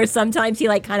that too, where sometimes he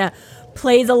like kind of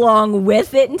plays along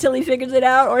with it until he figures it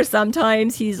out, or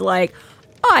sometimes he's like,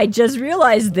 oh, I just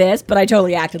realized this, but I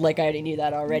totally acted like I already knew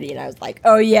that already. And I was like,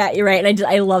 oh, yeah, you're right. And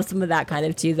I love some of that kind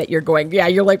of, too, that you're going, yeah,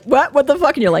 you're like, what the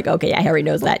fuck? And you're like, okay, yeah, Harry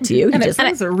knows that, too. And it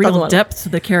adds a real depth to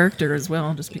the character as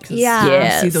well, just because you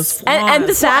see those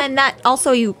flaws. And that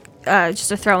also, you just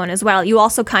to throw in as well, you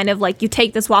also kind of, like, you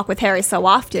take this walk with Harry so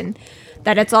often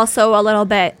that it's also a little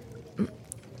bit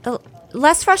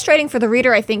less frustrating for the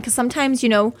reader, I think, because sometimes, you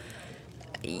know,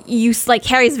 like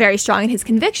Harry's very strong in his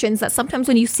convictions, that sometimes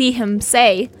when you see him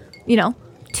say, you know,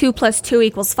 2 +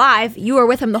 2 = 5, you were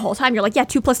with him the whole time. You're like, yeah,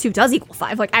 2 + 2 does equal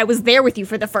 5. Like, I was there with you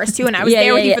for the first 2, and I was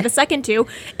there with you for the second 2.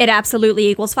 It absolutely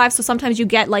equals 5. So sometimes you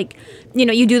get like, you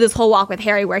know, you do this whole walk with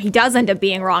Harry where he does end up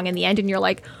being wrong in the end, and you're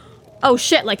like, oh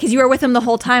shit, like, because you were with him the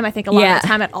whole time. I think a lot of the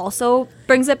time it also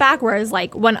brings it back, whereas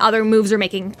like when other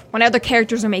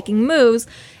characters are making moves,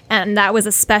 and that was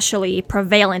especially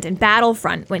prevalent in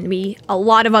Battlefront when a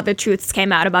lot of other truths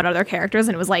came out about other characters,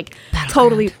 and it was like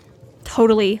totally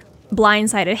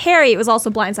blindsided Harry, it was also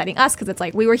blindsiding us because it's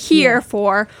like we were here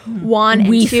for 1 and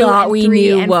We 2 thought and we 3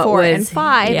 knew and what 4 and was-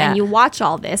 5, yeah. and you watch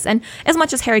all this. And as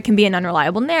much as Harry can be an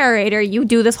unreliable narrator, you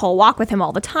do this whole walk with him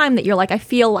all the time that you're like, I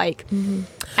feel like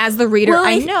as the reader,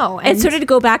 I know. And sort of to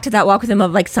go back to that walk with him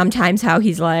of like sometimes how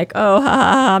he's like, oh, ha,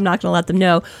 ha, ha, I'm not going to let them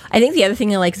know. I think the other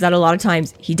thing I like is that a lot of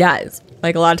times he does.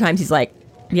 Like a lot of times he's like,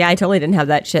 yeah, I totally didn't have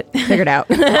that shit figured out.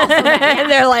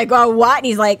 And they're like, oh, what? And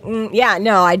he's like, yeah,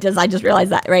 no, I just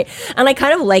realized that, right? And I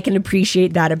kind of like and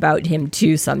appreciate that about him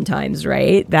too sometimes,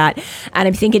 right? That, and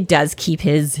I think it does keep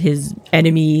his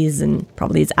enemies and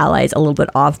probably his allies a little bit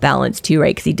off balance too,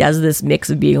 right? Because he does this mix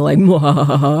of being like,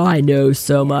 I know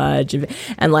so much,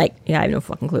 and like, yeah, I have no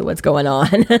fucking clue what's going on.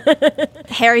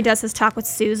 Harry does his talk with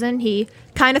Susan. He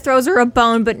kind of throws her a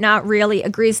bone, but not really,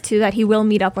 agrees to that he will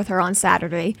meet up with her on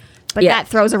Saturday. But that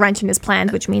throws a wrench in his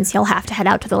plans, which means he'll have to head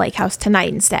out to the lake house tonight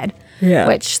instead. Yeah.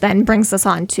 Which then brings us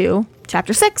on to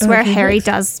chapter 6, where Harry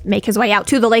does make his way out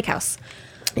to the lake house.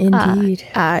 Indeed.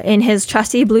 In his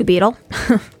trusty Blue Beetle.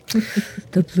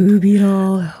 The Blue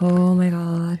Beetle. Oh my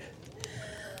god.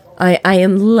 I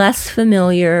am less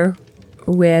familiar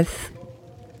with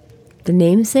the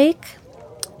namesake.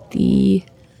 The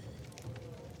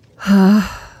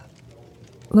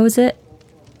what was it?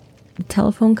 The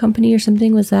telephone company or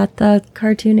something? Was that the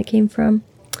cartoon it came from?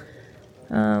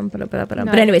 But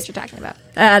anyways, What you're talking about.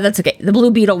 that's okay. The Blue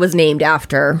Beetle was named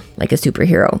after like a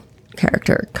superhero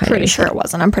character. Pretty sure it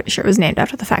wasn't. I'm pretty sure it was named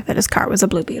after the fact that his car was a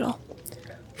Blue Beetle.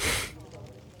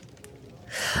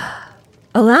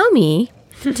 Allow me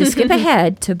to skip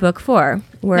ahead to book 4,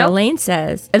 where Nope. Elaine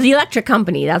says, the electric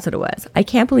company, that's what it was. I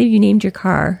can't believe you named your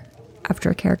car after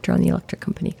a character on the electric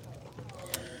company.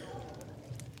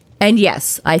 And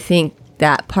yes, I think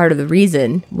that part of the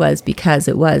reason was because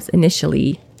it was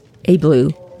initially a blue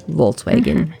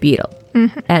Volkswagen Beetle.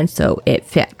 And so it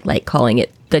fit, like calling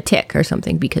it the Tick or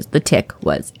something, because the Tick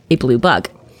was a blue bug.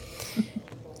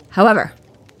 However,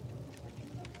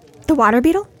 The water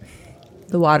beetle?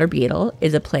 the water beetle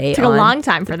is a play Took on... a long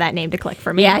time for that name to click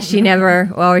for me. Yeah, she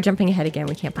never... Well, we're jumping ahead again.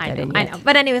 We can't put I that know, in I yet. know.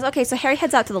 But anyways, okay, so Harry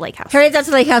heads out to the lake house. Harry heads out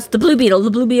to the lake house. The Blue Beetle. The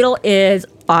Blue Beetle is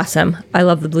awesome. I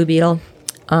love the Blue Beetle.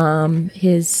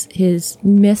 His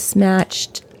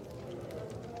mismatched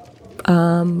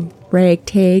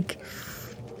ragtag,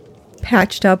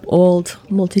 patched up old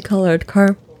multicolored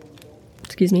car.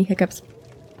 Excuse me, hiccups.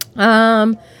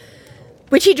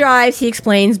 Which he drives, he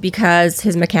explains, because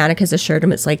his mechanic has assured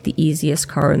him it's like the easiest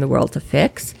car in the world to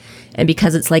fix. And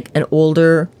because it's like an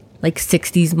older, like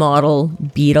 60s model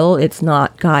Beetle, it's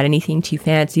not got anything too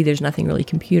fancy. There's nothing really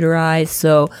computerized.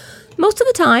 So most of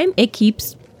the time it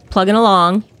keeps plugging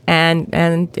along and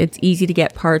it's easy to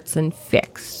get parts and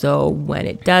fix. So when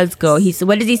it does go,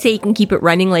 what does he say? He can keep it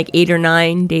running like 8 or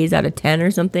 9 days out of 10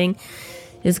 or something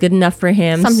is good enough for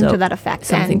him. Something to that effect.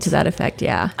 Something And to that effect,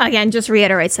 yeah. again, just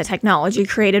reiterates the technology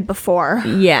created before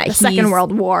the Second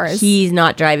World War. He's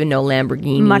not driving no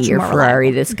Lamborghini Much or more Ferrari.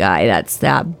 reliable. This guy,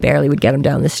 that barely would get him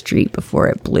down the street before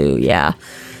it blew. Yeah.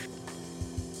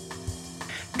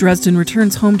 Dresden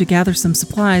returns home to gather some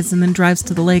supplies and then drives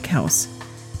to the lake house.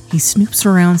 He snoops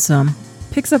around some,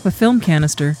 picks up a film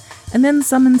canister, and then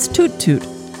summons Toot Toot,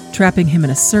 trapping him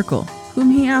in a circle, whom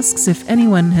he asks if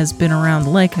anyone has been around the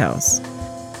lake house.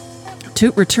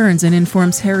 Toot returns and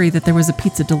informs Harry that there was a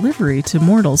pizza delivery to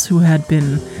mortals who had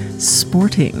been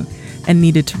sporting and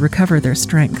needed to recover their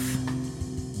strength.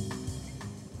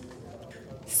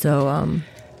 So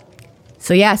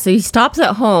he stops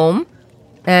at home,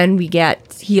 and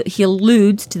he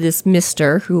alludes to this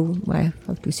Mister, who I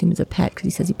have to assume is a pet because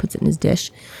he says he puts it in his dish,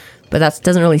 but that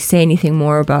doesn't really say anything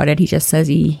more about it. He just says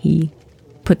he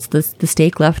puts the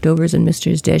steak leftovers in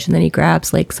Mister's dish, and then he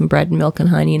grabs like some bread and milk and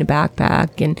honey in a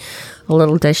backpack and a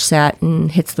little dish set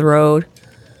and hits the road.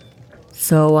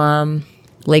 So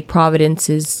Lake Providence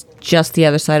is just the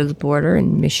other side of the border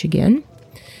in Michigan.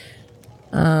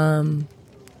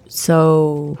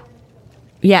 So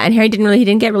yeah, and Harry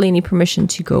didn't get really any permission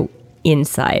to go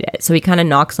inside it. So he kind of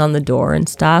knocks on the door and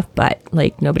stuff, but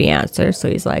like nobody answers. So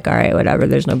he's like, all right, whatever,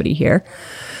 there's nobody here.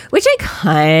 Which I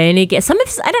kind of get. Some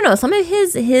of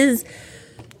his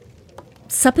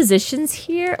suppositions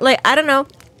here, like, I don't know.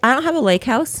 I don't have a lake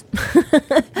house.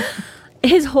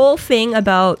 His whole thing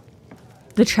about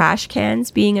the trash cans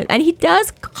being, and he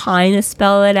does kind of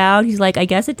spell it out. He's like, I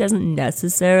guess it doesn't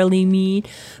necessarily mean,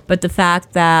 but the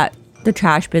fact that the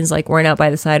trash bins like weren't out by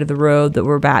the side of the road that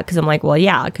were back, because I'm like, well,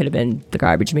 yeah, it could have been the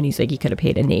garbage bin. He's like, he could have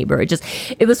paid a neighbor.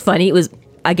 It was funny. It was,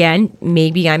 again,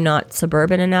 maybe I'm not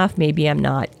suburban enough. Maybe I'm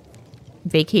not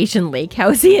vacation lake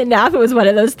housey enough. It was one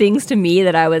of those things to me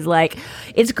that I was like,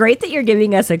 it's great that you're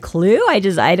giving us a clue. I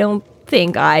don't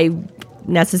think I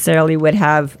necessarily would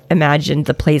have imagined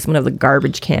the placement of the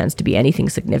garbage cans to be anything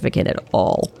significant at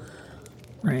all.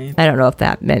 Right. I don't know if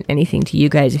that meant anything to you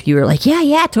guys. If you were like,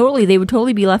 yeah, totally. They would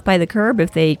totally be left by the curb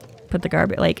if they put the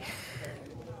garbage. Like,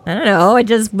 I don't know. It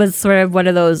just was sort of one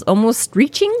of those almost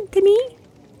reaching to me.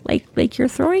 Like you're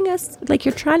throwing us, like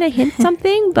you're trying to hint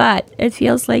something, but it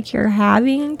feels like you're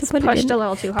having to put it in. Pushed a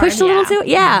little too hard. Pushed a little too,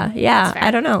 yeah. I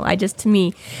don't know. To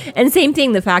me. And same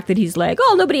thing, the fact that he's like,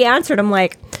 oh, nobody answered. I'm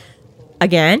like,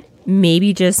 again,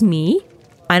 maybe just me.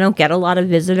 I don't get a lot of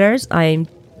visitors. I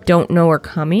don't know are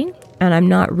coming. And I'm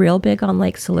not real big on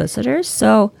like solicitors.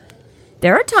 So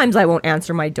there are times I won't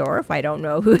answer my door if I don't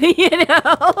know who,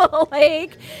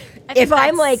 like if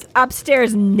I'm like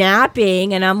upstairs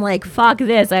napping and I'm like, fuck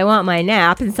this, I want my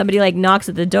nap. And somebody like knocks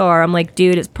at the door. I'm like,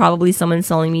 dude, it's probably someone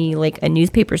selling me like a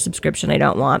newspaper subscription I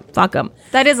don't want. Fuck them.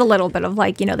 That is a little bit of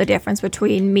like, the difference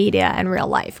between media and real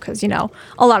life. Because, a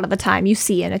lot of the time you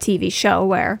see in a TV show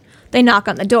where they knock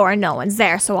on the door and no one's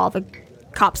there. So all the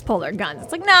cops pull their guns.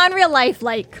 It's like, no, in real life,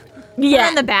 like, you're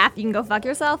in the bath, you can go fuck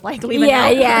yourself. Like, leave it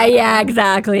out. Yeah,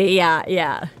 exactly.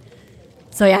 Yeah.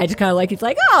 So yeah, I just kind of like, he's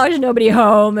like, oh, there's nobody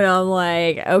home. And I'm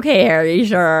like, okay, Harry,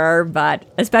 sure. But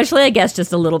especially, I guess,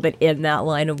 just a little bit in that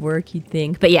line of work, you'd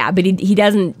think. But yeah, but he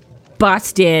doesn't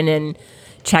bust in and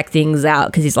check things out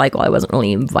because he's like, well, I wasn't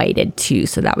really invited to.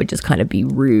 So that would just kind of be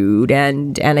rude.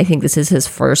 And I think this is his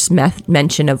first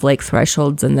mention of like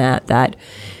thresholds and that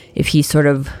if he sort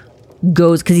of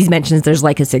goes, because he mentions there's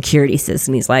like a security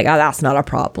system. He's like, oh, that's not a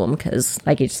problem because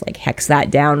like you just like hex that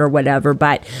down or whatever.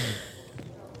 But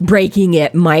breaking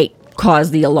it might cause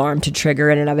the alarm to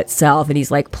trigger in and of itself. And he's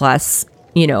like, plus,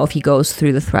 if he goes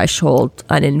through the threshold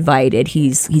uninvited,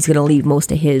 he's going to leave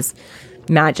most of his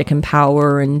magic and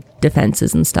power and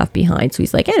defenses and stuff behind. So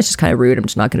he's like, it's just kind of rude. I'm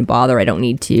just not going to bother. I don't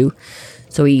need to.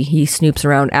 So he snoops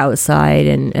around outside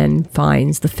and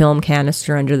finds the film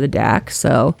canister under the deck.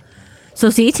 So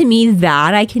see, to me,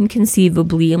 that I can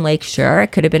conceivably, I'm like, sure,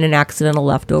 it could have been an accidental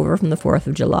leftover from the 4th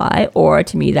of July, or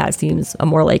to me, that seems a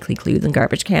more likely clue than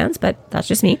garbage cans, but that's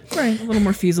just me. Right, a little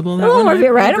more feasible. Right?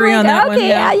 I agree on that one. Okay,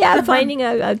 yeah. Finding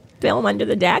a film under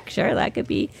the deck, sure, that could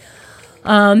be.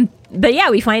 But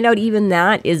yeah, we find out even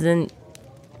that isn't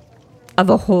of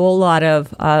a whole lot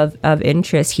of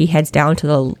interest. He heads down to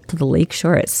the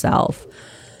lakeshore itself.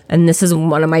 And this is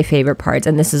one of my favorite parts,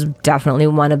 and this is definitely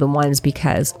one of the ones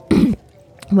because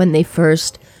when they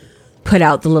first put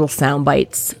out the little sound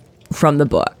bites from the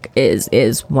book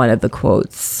is one of the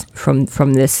quotes from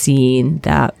this scene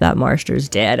that Marsters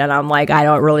did. And I'm like, I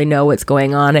don't really know what's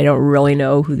going on. I don't really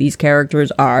know who these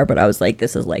characters are, but I was like,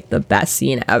 this is like the best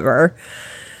scene ever.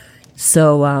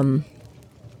 So,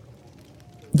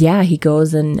 yeah, he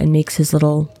goes and makes his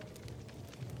little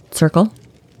circle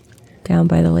down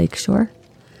by the lake shore.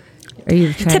 Are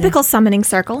you trying typical summoning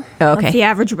circle? Oh, okay. Of the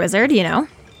average wizard,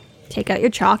 take out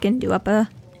your chalk and do up a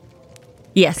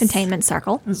containment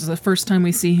circle. This is the first time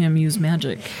we see him use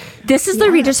magic. This is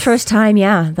the reader's first time,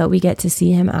 that we get to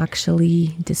see him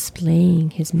actually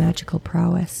displaying his magical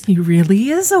prowess. He really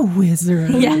is a wizard.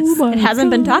 Yes, it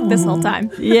hasn't been taught this whole time.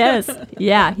 Yes,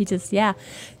 he just,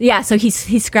 so he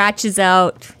scratches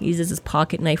out, uses his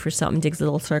pocket knife or something, digs a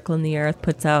little circle in the earth,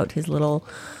 puts out his little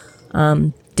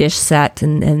dish set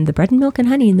and the bread and milk and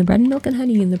honey and the bread and milk and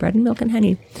honey and the bread and milk and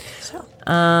honey. So,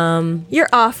 your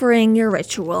offering, your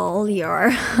ritual,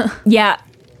 your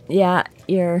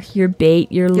your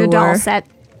bait, your lure, your doll set,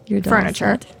 your doll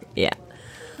furniture. Set.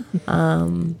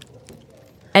 And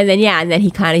then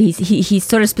he kind of he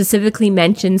sort of specifically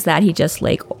mentions that he just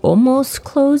like almost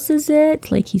closes it,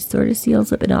 like he sort of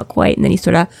seals it but not quite, and then he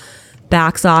sort of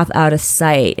backs off out of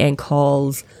sight and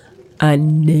calls a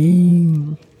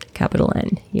name. Capital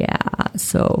N. Yeah.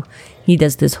 So he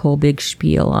does this whole big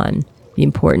spiel on the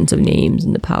importance of names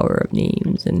and the power of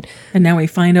names. And now we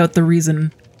find out the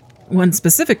reason, one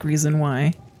specific reason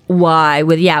why. Why,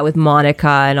 with Monica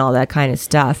and all that kind of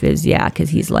stuff is, because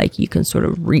he's like, you can sort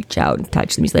of reach out and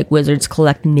touch them. He's like, wizards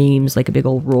collect names like a big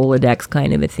old Rolodex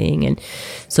kind of a thing. And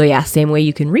so, same way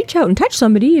you can reach out and touch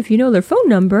somebody if you know their phone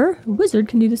number, a wizard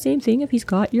can do the same thing if he's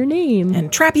got your name.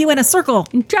 And trap you in a circle.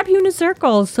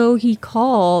 So he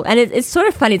called. And it's sort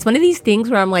of funny. It's one of these things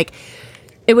where I'm like,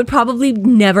 it would probably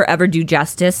never ever do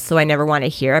justice, so I never want to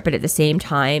hear it. But at the same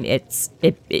time, it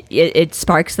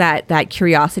sparks that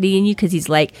curiosity in you because he's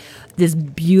like this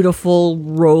beautiful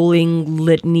rolling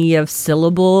litany of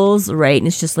syllables, right? And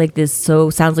it's just like this.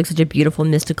 Sounds like such a beautiful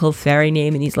mystical fairy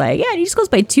name. And he's like, and he just goes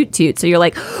by Toot Toot. So you're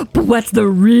like, but what's the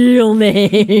real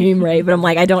name, right? But I'm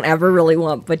like, I don't ever really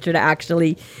want Butcher to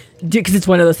actually do, because it's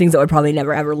one of those things that would probably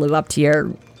never ever live up to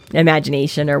your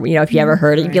imagination, or if you ever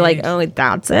heard it, you'd be like, oh,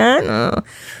 that's it.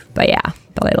 But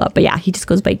that I love. But yeah, he just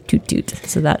goes by Toot Toot.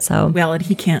 So that's how. Well, and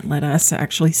he can't let us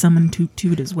actually summon Toot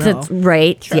Toot as well. That's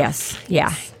right. Sure. Yes.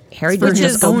 Yeah. Harry For just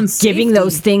his go own giving safety.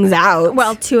 those things out.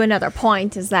 Well, to another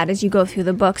point is that as you go through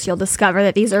the books, you'll discover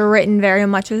that these are written very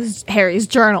much as Harry's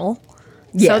journal.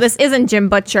 Yes. So this isn't Jim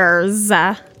Butcher's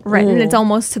written. It's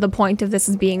almost to the point of this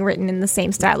is being written in the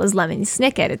same style as Lemony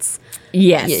Snicket. It's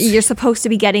Yes. you're supposed to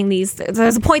be getting these.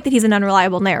 There's a point that he's an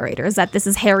unreliable narrator. Is that this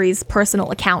is Harry's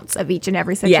personal accounts of each and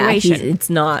every Yeah, situation. it's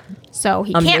not. So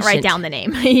he can't write omniscient. down the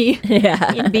name.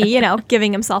 He'd be,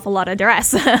 giving himself a lot of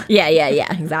duress. Yeah,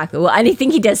 exactly. Well, and I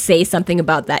think he does say something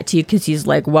about that too, because he's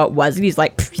like, what was it? He's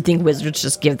like, you think wizards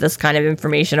just give this kind of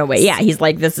information away? Yeah, he's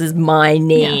like, this is my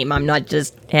name. Yeah. I'm not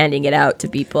just handing it out to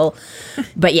people.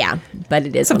 But yeah, but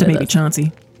it is Except to one of maybe those.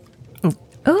 Chauncey.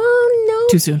 Oh,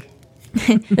 Too soon.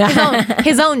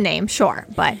 his own name, sure,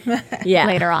 but Yeah.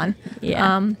 later on.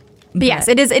 Yeah. But yes,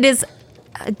 it is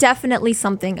definitely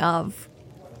something of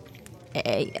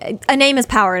a name is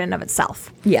power in and of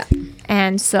itself. Yeah.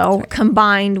 And so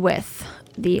combined with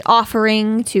the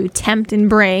offering to tempt and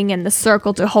bring and the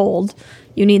circle to hold,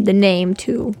 you need the name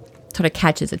to Sort of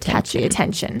catches attention. catch the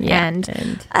attention. Yeah, And,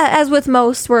 and- as with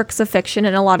most works of fiction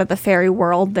and a lot of the fairy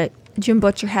world that Jim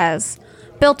Butcher has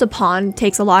built upon,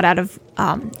 takes a lot out of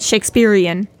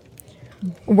Shakespearean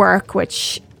work,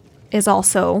 which is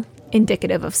also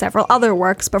indicative of several other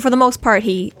works. But for the most part,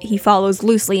 he follows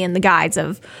loosely in the guides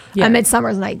of Yeah. A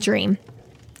Midsummer's Night Dream,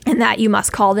 and that you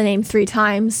must call the name 3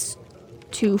 times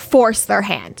to force their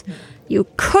hand. You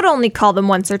could only call them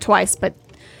once or twice, but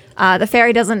the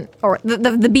fairy doesn't, or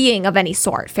the being of any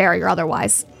sort, fairy or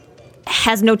otherwise,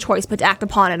 has no choice but to act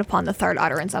upon it upon the third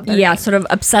utterance of their Yeah, name. sort of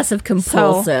obsessive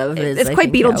compulsive. So is, it's I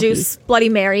quite think, how Beetlejuice, Bloody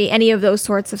Mary, any of those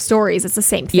sorts of stories. It's the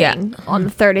same thing. Yeah. On the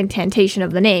third incantation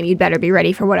of the name, you'd better be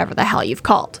ready for whatever the hell you've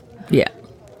called. Yeah.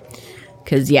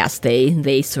 Because yes,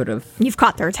 they sort of You've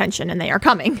caught their attention and they are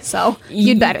coming, so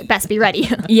you'd best be ready.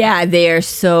 yeah they are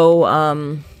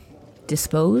so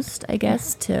disposed, I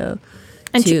guess, to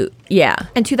And yeah.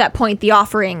 And to that point, the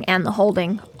offering and the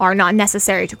holding are not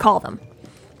necessary to call them.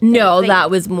 No, They-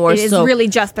 that was more It is so really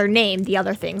just their name. The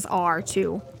other things are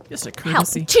to Just a help,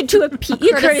 courtesy. to appease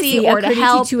courtesy or to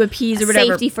help, to appease or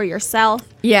whatever. safety for yourself,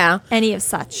 Yeah, any of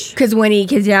such. because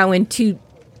when Toot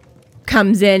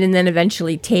comes in and then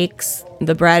eventually takes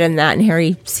the bread and that, and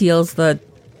Harry seals the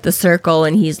circle,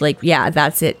 and he's like, yeah,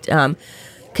 that's it.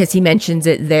 Because he mentions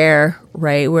it there,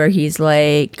 right, where he's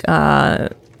like,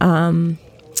 what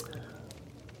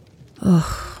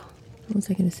was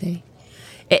I going to say?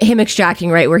 Him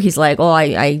extracting, right, where he's like, oh,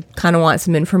 I kind of want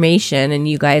some information, and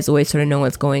you guys always sort of know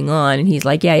what's going on. And he's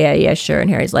like, yeah, sure. And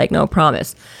Harry's like, no,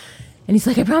 promise. And he's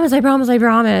like, I promise,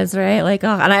 right? Like, oh,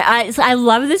 and I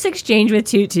love this exchange with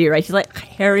Tutu, right? He's like,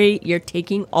 Harry, you're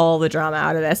taking all the drama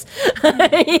out of this.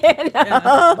 Like,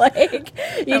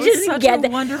 you was just such get a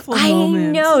that. wonderful I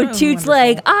moment. know. So Toot's wonderful.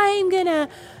 like, I'm gonna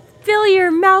fill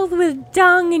your mouth with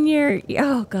dung, and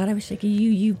oh god, I wish I could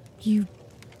you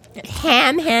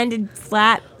ham-handed,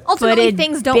 flat. Ultimately,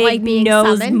 things don't like being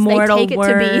summoned. They Mortal take it to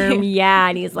worm. be. Yeah,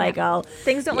 and he's like, "Oh,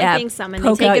 Things don't like being summoned. They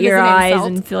Poke take out it your as an eyes insult.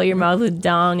 and fill your mouth with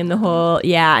dung and the whole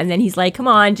And then he's like, "Come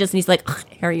on, and he's like,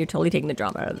 Harry, you're totally taking the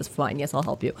drama out of this. Fine, yes, I'll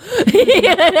help you."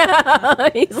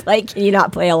 He's like, "Can you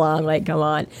not play along? Like, come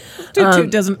on." Toot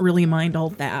Toot doesn't really mind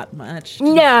all that much.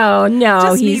 No,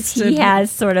 Just needs to he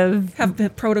has sort of Have the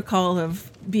protocol of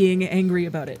being angry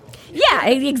about it.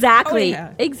 exactly, Oh,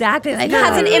 yeah. exactly. Like, It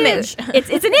has an image.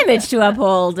 It's an image to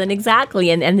uphold, and exactly,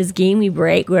 and this game we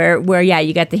break where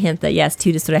you get the hint that yes,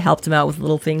 Toot has sort of helped him out with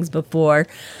little things before,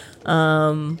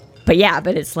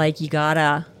 but it's like you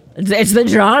gotta. It's the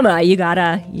drama. You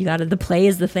gotta. The play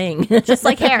is the thing. Just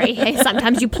like Harry. Hey,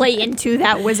 sometimes you play into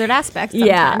that wizard aspect.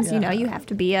 Yeah. Sometimes, you have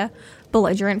to be a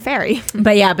belligerent fairy.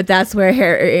 But that's where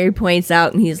Harry points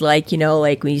out, and he's like,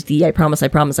 like when he's I promise,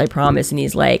 and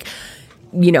he's like,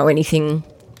 anything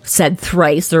said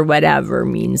thrice or whatever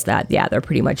means that they're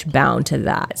pretty much bound to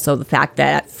that. So the fact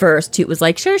that at first Toot was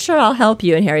like, sure, I'll help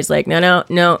you, and Harry's like, no,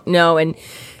 and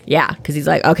because he's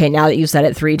like, okay, now that you said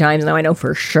it 3 times, now I know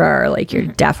for sure, like you're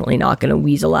definitely not going to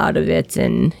weasel out of it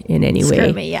in any way.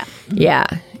 Screw me, yeah. Yeah.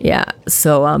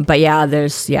 So,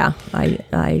 there's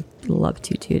I love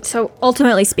Toot Toot. So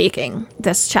ultimately speaking,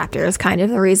 this chapter is kind of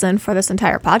the reason for this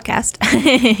entire podcast.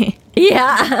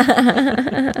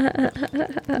 Yeah.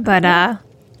 But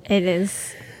it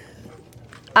is.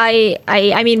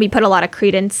 I mean, we put a lot of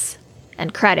credence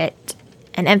and credit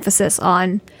and emphasis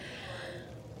on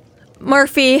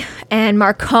Murphy and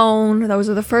Marcone. Those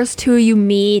are the first 2 you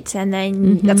meet, and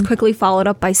then that's quickly followed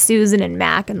up by Susan and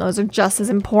Mac, and those are just as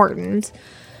important.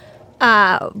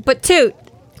 But Toot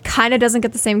kind of doesn't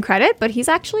get the same credit, but he's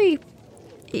actually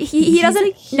he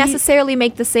doesn't necessarily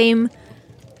make the same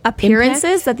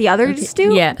appearances that the others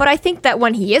do. Yeah. But I think that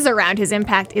when he is around, his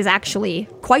impact is actually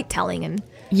quite telling and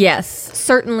Yes.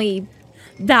 certainly,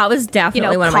 That was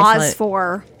definitely one of my cause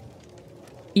for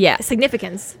Yes.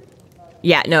 significance.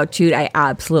 Yeah, no, Toot, I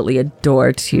absolutely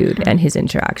adore Toot and his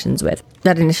interactions with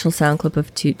that initial sound clip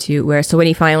of Toot, where so when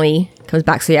he finally comes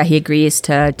back, so yeah, he agrees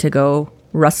to go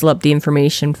rustle up the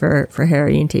information for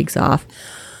Harry and takes off.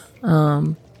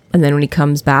 And then when he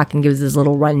comes back and gives his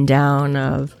little rundown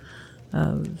of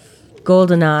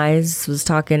Golden Eyes was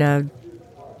talking to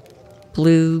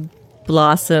Blue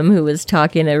Blossom, who was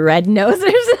talking to Red Nose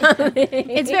or something.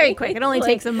 It's very quick. It only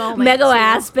takes a moment. Mego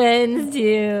Aspens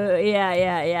too. Yeah.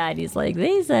 And he's like,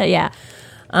 they said, yeah.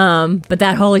 But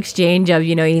that whole exchange of,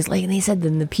 he's like, and they said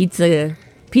then the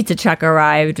pizza truck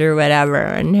arrived or whatever.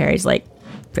 And Harry's like,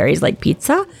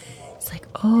 pizza? It's like,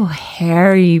 oh,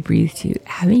 Harry breathed Toot.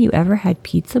 Haven't you ever had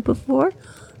pizza before?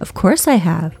 Of course I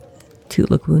have.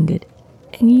 Toot looked wounded.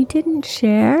 And you didn't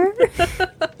share?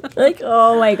 Like,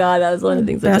 oh my God, that was one of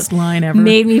the things Best line ever.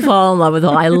 made me fall in love with it.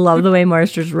 I love the way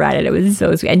Marsters read it. It was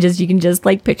so sweet. And you can just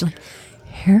like picture, like,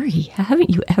 Harry, haven't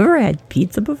you ever had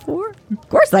pizza before? Of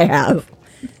course I have.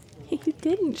 You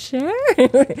didn't share?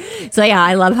 So yeah,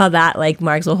 I love how that like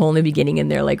marks a whole new beginning in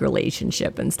their like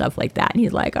relationship and stuff like that. And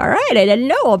he's like, all right, I didn't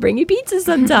know. I'll bring you pizza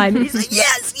sometime. And he's like,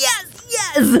 yes.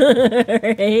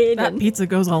 Right? That pizza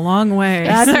goes a long way.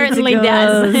 That certainly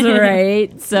goes, does.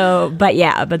 right? So, but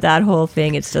that whole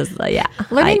thing, it's just,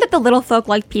 Learning that the little folk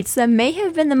like pizza may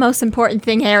have been the most important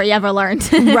thing Harry ever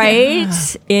learned.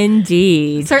 Right?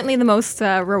 Indeed. Certainly the most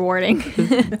rewarding.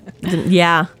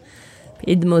 Yeah.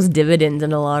 Paid the most dividends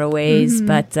in a lot of ways.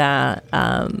 But,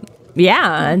 and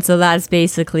so that's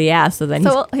basically, So then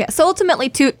So ultimately,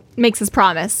 Toot makes his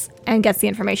promise and gets the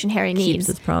information Harry needs. keeps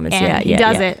his promise. And he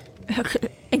does it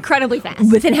incredibly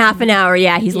fast. Within half an hour,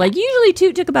 he's like, usually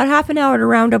Toot took about half an hour to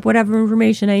round up whatever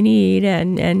information I need,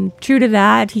 and true to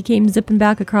that, he came zipping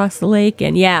back across the lake,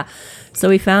 and so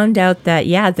we found out that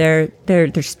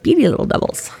they're speedy little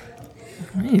devils.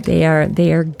 Right. They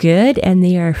are good and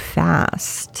they are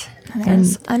fast.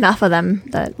 There's enough of them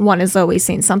that one has always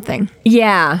seen something.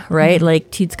 Yeah, right.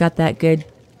 Like Toot's got that good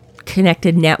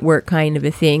connected network kind of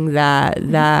a thing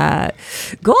that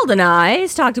Golden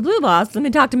Eyes talked to Blue Blossom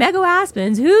and talked to Mego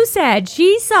Aspens, who said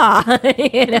she saw,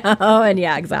 and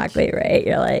exactly right.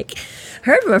 You're like,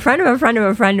 heard from a friend of a friend of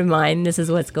a friend of mine. This is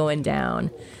what's going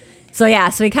down. So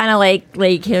so he kind of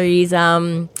like Harry's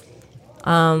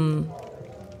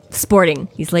sporting.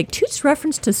 He's like, Toot's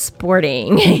reference to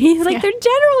sporting. He's like, they're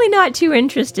generally not too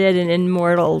interested in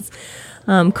mortals'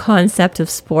 concept of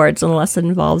sports unless it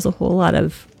involves a whole lot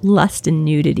of lust and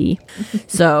nudity.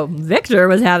 So Victor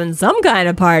was having some kind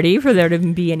of party for there to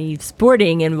be any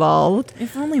sporting involved.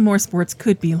 If only more sports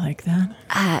could be like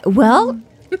that. Well,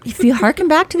 if you harken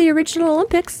back to the original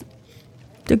Olympics,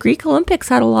 the Greek Olympics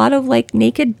had a lot of like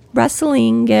naked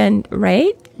wrestling and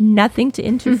nothing to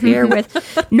interfere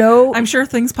with. No, I'm sure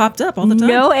things popped up all the time.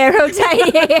 no arrow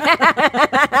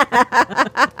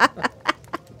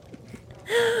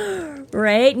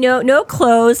right? No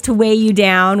clothes to weigh you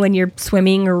down when you're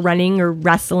swimming or running or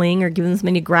wrestling or giving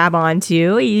something to grab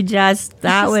onto. You just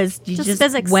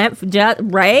physics. went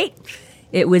right.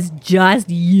 It was just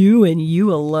you and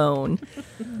you alone.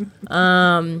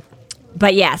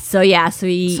 But so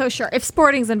he. So sure, if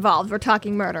sporting's involved, we're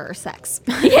talking murder or sex.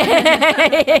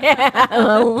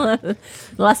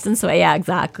 Less than sway. Yeah,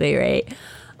 exactly right.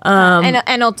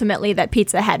 And ultimately that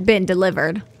pizza had been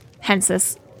delivered, hence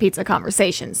this pizza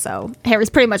conversation. So Harry's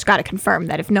pretty much got to confirm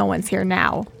that if no one's here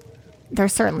now, there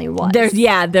certainly was.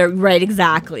 They're right,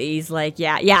 exactly. He's like,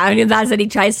 I mean, that's what he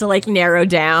tries to like narrow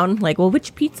down. Like, well,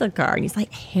 which pizza car? And he's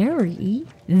like, Harry,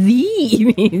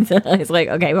 He's like,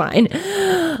 okay, fine.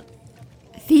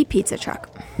 The pizza truck.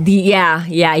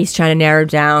 He's trying to narrow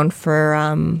down for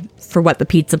what the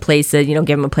pizza place is, give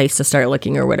him a place to start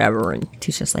looking or whatever. And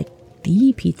he's just like,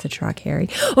 the pizza truck, Harry.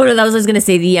 Oh no, that was I was gonna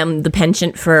say the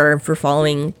penchant for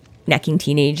following necking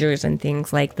teenagers and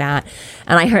things like that.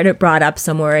 And I heard it brought up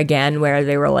somewhere again where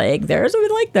they were like, there's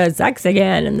like the sex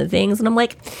again and the things, and I'm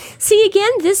like, see, again,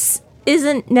 this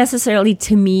isn't necessarily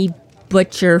to me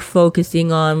Butcher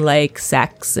focusing on like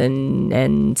sex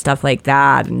and stuff like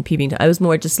that and peeping. I was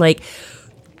more just like,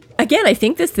 again, I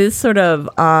think this is sort of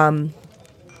a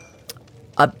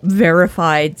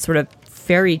verified sort of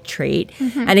fairy trait.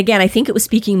 Mm-hmm. And again, I think it was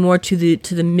speaking more to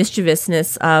the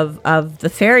mischievousness of the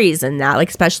fairies and that, like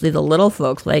especially the little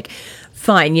folks. Like,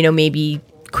 fine, maybe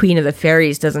Queen of the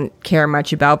Fairies doesn't care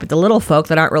much about, but the little folk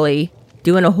that aren't really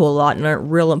doing a whole lot and aren't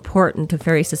real important to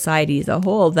fairy society as a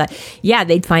whole, that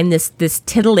they'd find this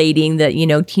titillating that, you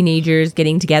know, teenagers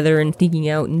getting together and thinking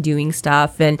out and doing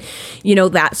stuff and, you know,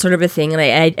 that sort of a thing. And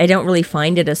I don't really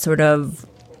find it a sort of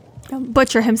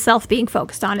Butcher himself being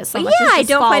focused on it so much. I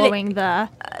don't following find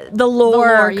the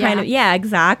lore kind of. Yeah,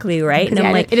 exactly. Right. And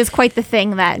I'm like, it is quite the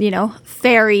thing that, you know,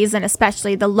 fairies, and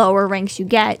especially the lower ranks you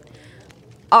get,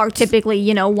 are typically,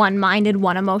 you know, one-minded,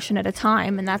 one emotion at a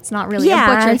time, and that's not really a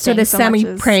Butcher thing. So the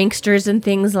semi-pranksters and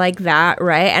things like that,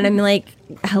 right? And I'm like,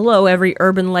 hello, every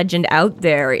urban legend out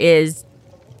there is,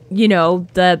 you know,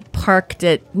 the parked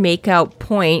at Makeout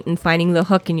Point and finding the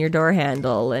hook in your door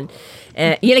handle, and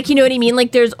you know what I mean?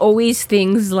 Like, there's always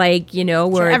things like, you know,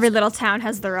 where every little town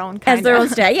has their own kind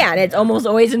style. Yeah, and it's almost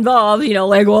always involved, you know,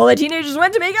 like, well, the teenagers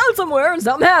went to make out somewhere and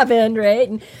something happened, right?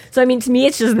 And so, I mean, to me,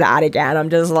 it's just that again. I'm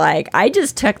just like, I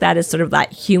just took that as sort of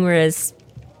that humorous,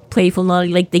 playful,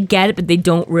 like, they get it, but they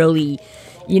don't really,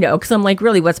 you know, because I'm like,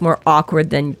 really, what's more awkward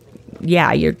than,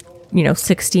 you're, you know,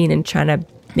 16 and trying to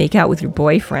make out with your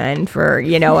boyfriend for,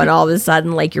 you know, and all of a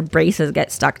sudden, like, your braces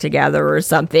get stuck together or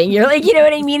something. You're like, you know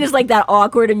what I mean? It's like that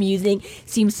awkward, amusing,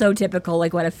 seems so typical,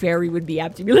 like what a fairy would be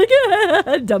apt to be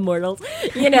like, dumb mortals,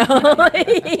 you know? Like,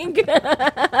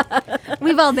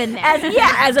 we've all been there.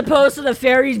 As opposed to the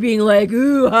fairies being like,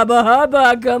 ooh, hubba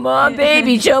hubba, come on,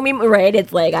 baby, show me, right?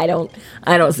 It's like, I don't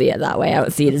see it that way. I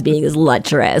don't see it as being as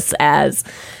lecherous as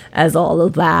all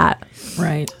of that.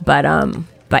 Right.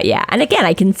 But yeah, and again,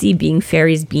 I can see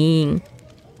fairies being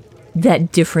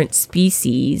that different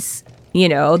species, you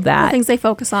know, that the things they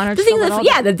focus on are just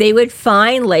that they would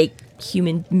find like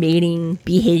human mating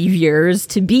behaviors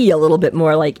to be a little bit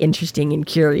more like interesting and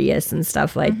curious and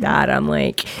stuff like that. I'm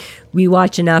like, we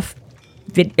watch enough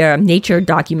nature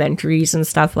documentaries and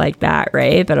stuff like that,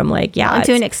 right? But I'm like, to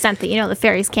an extent that, you know, the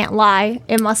fairies can't lie,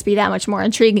 it must be that much more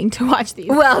intriguing to watch these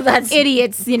that's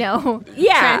idiots, you know,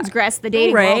 transgress the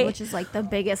dating world, which is like the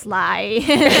biggest lie.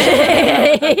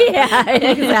 Yeah,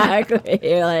 exactly.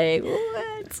 You're like, what?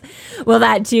 Well,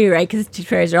 that too, right? Because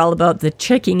fairies are all about the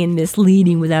tricking and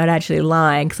misleading without actually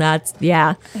lying. Because that's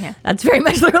very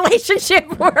much the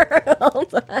relationship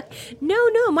world.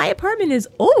 No, my apartment is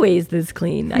always this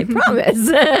clean. I promise.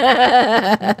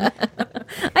 I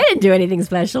didn't do anything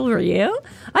special for you.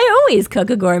 I always cook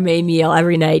a gourmet meal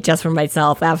every night just for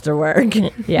myself after work.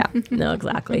 Yeah, no,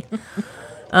 exactly.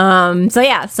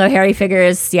 So Harry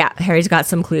figures, Harry's got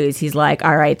some clues. He's like,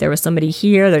 all right, there was somebody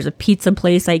here. There's a pizza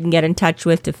place I can get in touch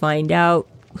with to find out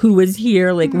who was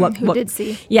here. Like, what did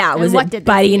see? Yeah, was it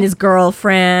Buddy and his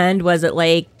girlfriend? Was it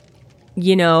like,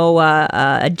 you know,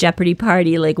 a Jeopardy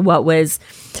party? Like, what was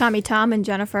Tommy Tom and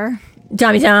Jennifer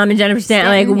Stan?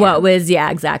 Like, what was,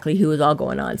 exactly, who was all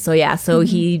going on. So,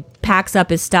 he packs up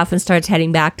his stuff and starts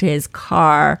heading back to his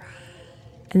car.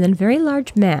 And then a very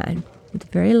large man with a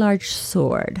very large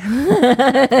sword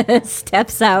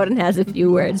steps out and has a few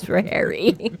words for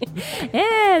Harry.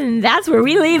 And that's where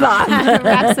we leave off.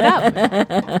 Wraps it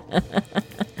up.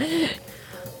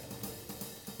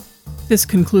 This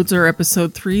concludes our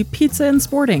episode 3, Pizza and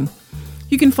Sporting.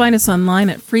 You can find us online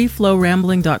at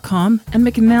freeflowrambling.com and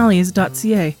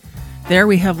mcnallys.ca. There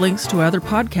we have links to other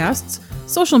podcasts,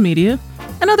 social media,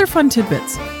 and other fun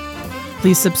tidbits.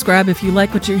 Please subscribe if you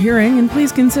like what you're hearing, and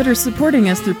please consider supporting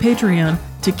us through Patreon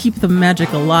to keep the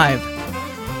magic alive.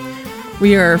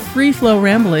 We are Free Flow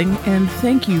Rambling, and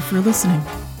thank you for listening.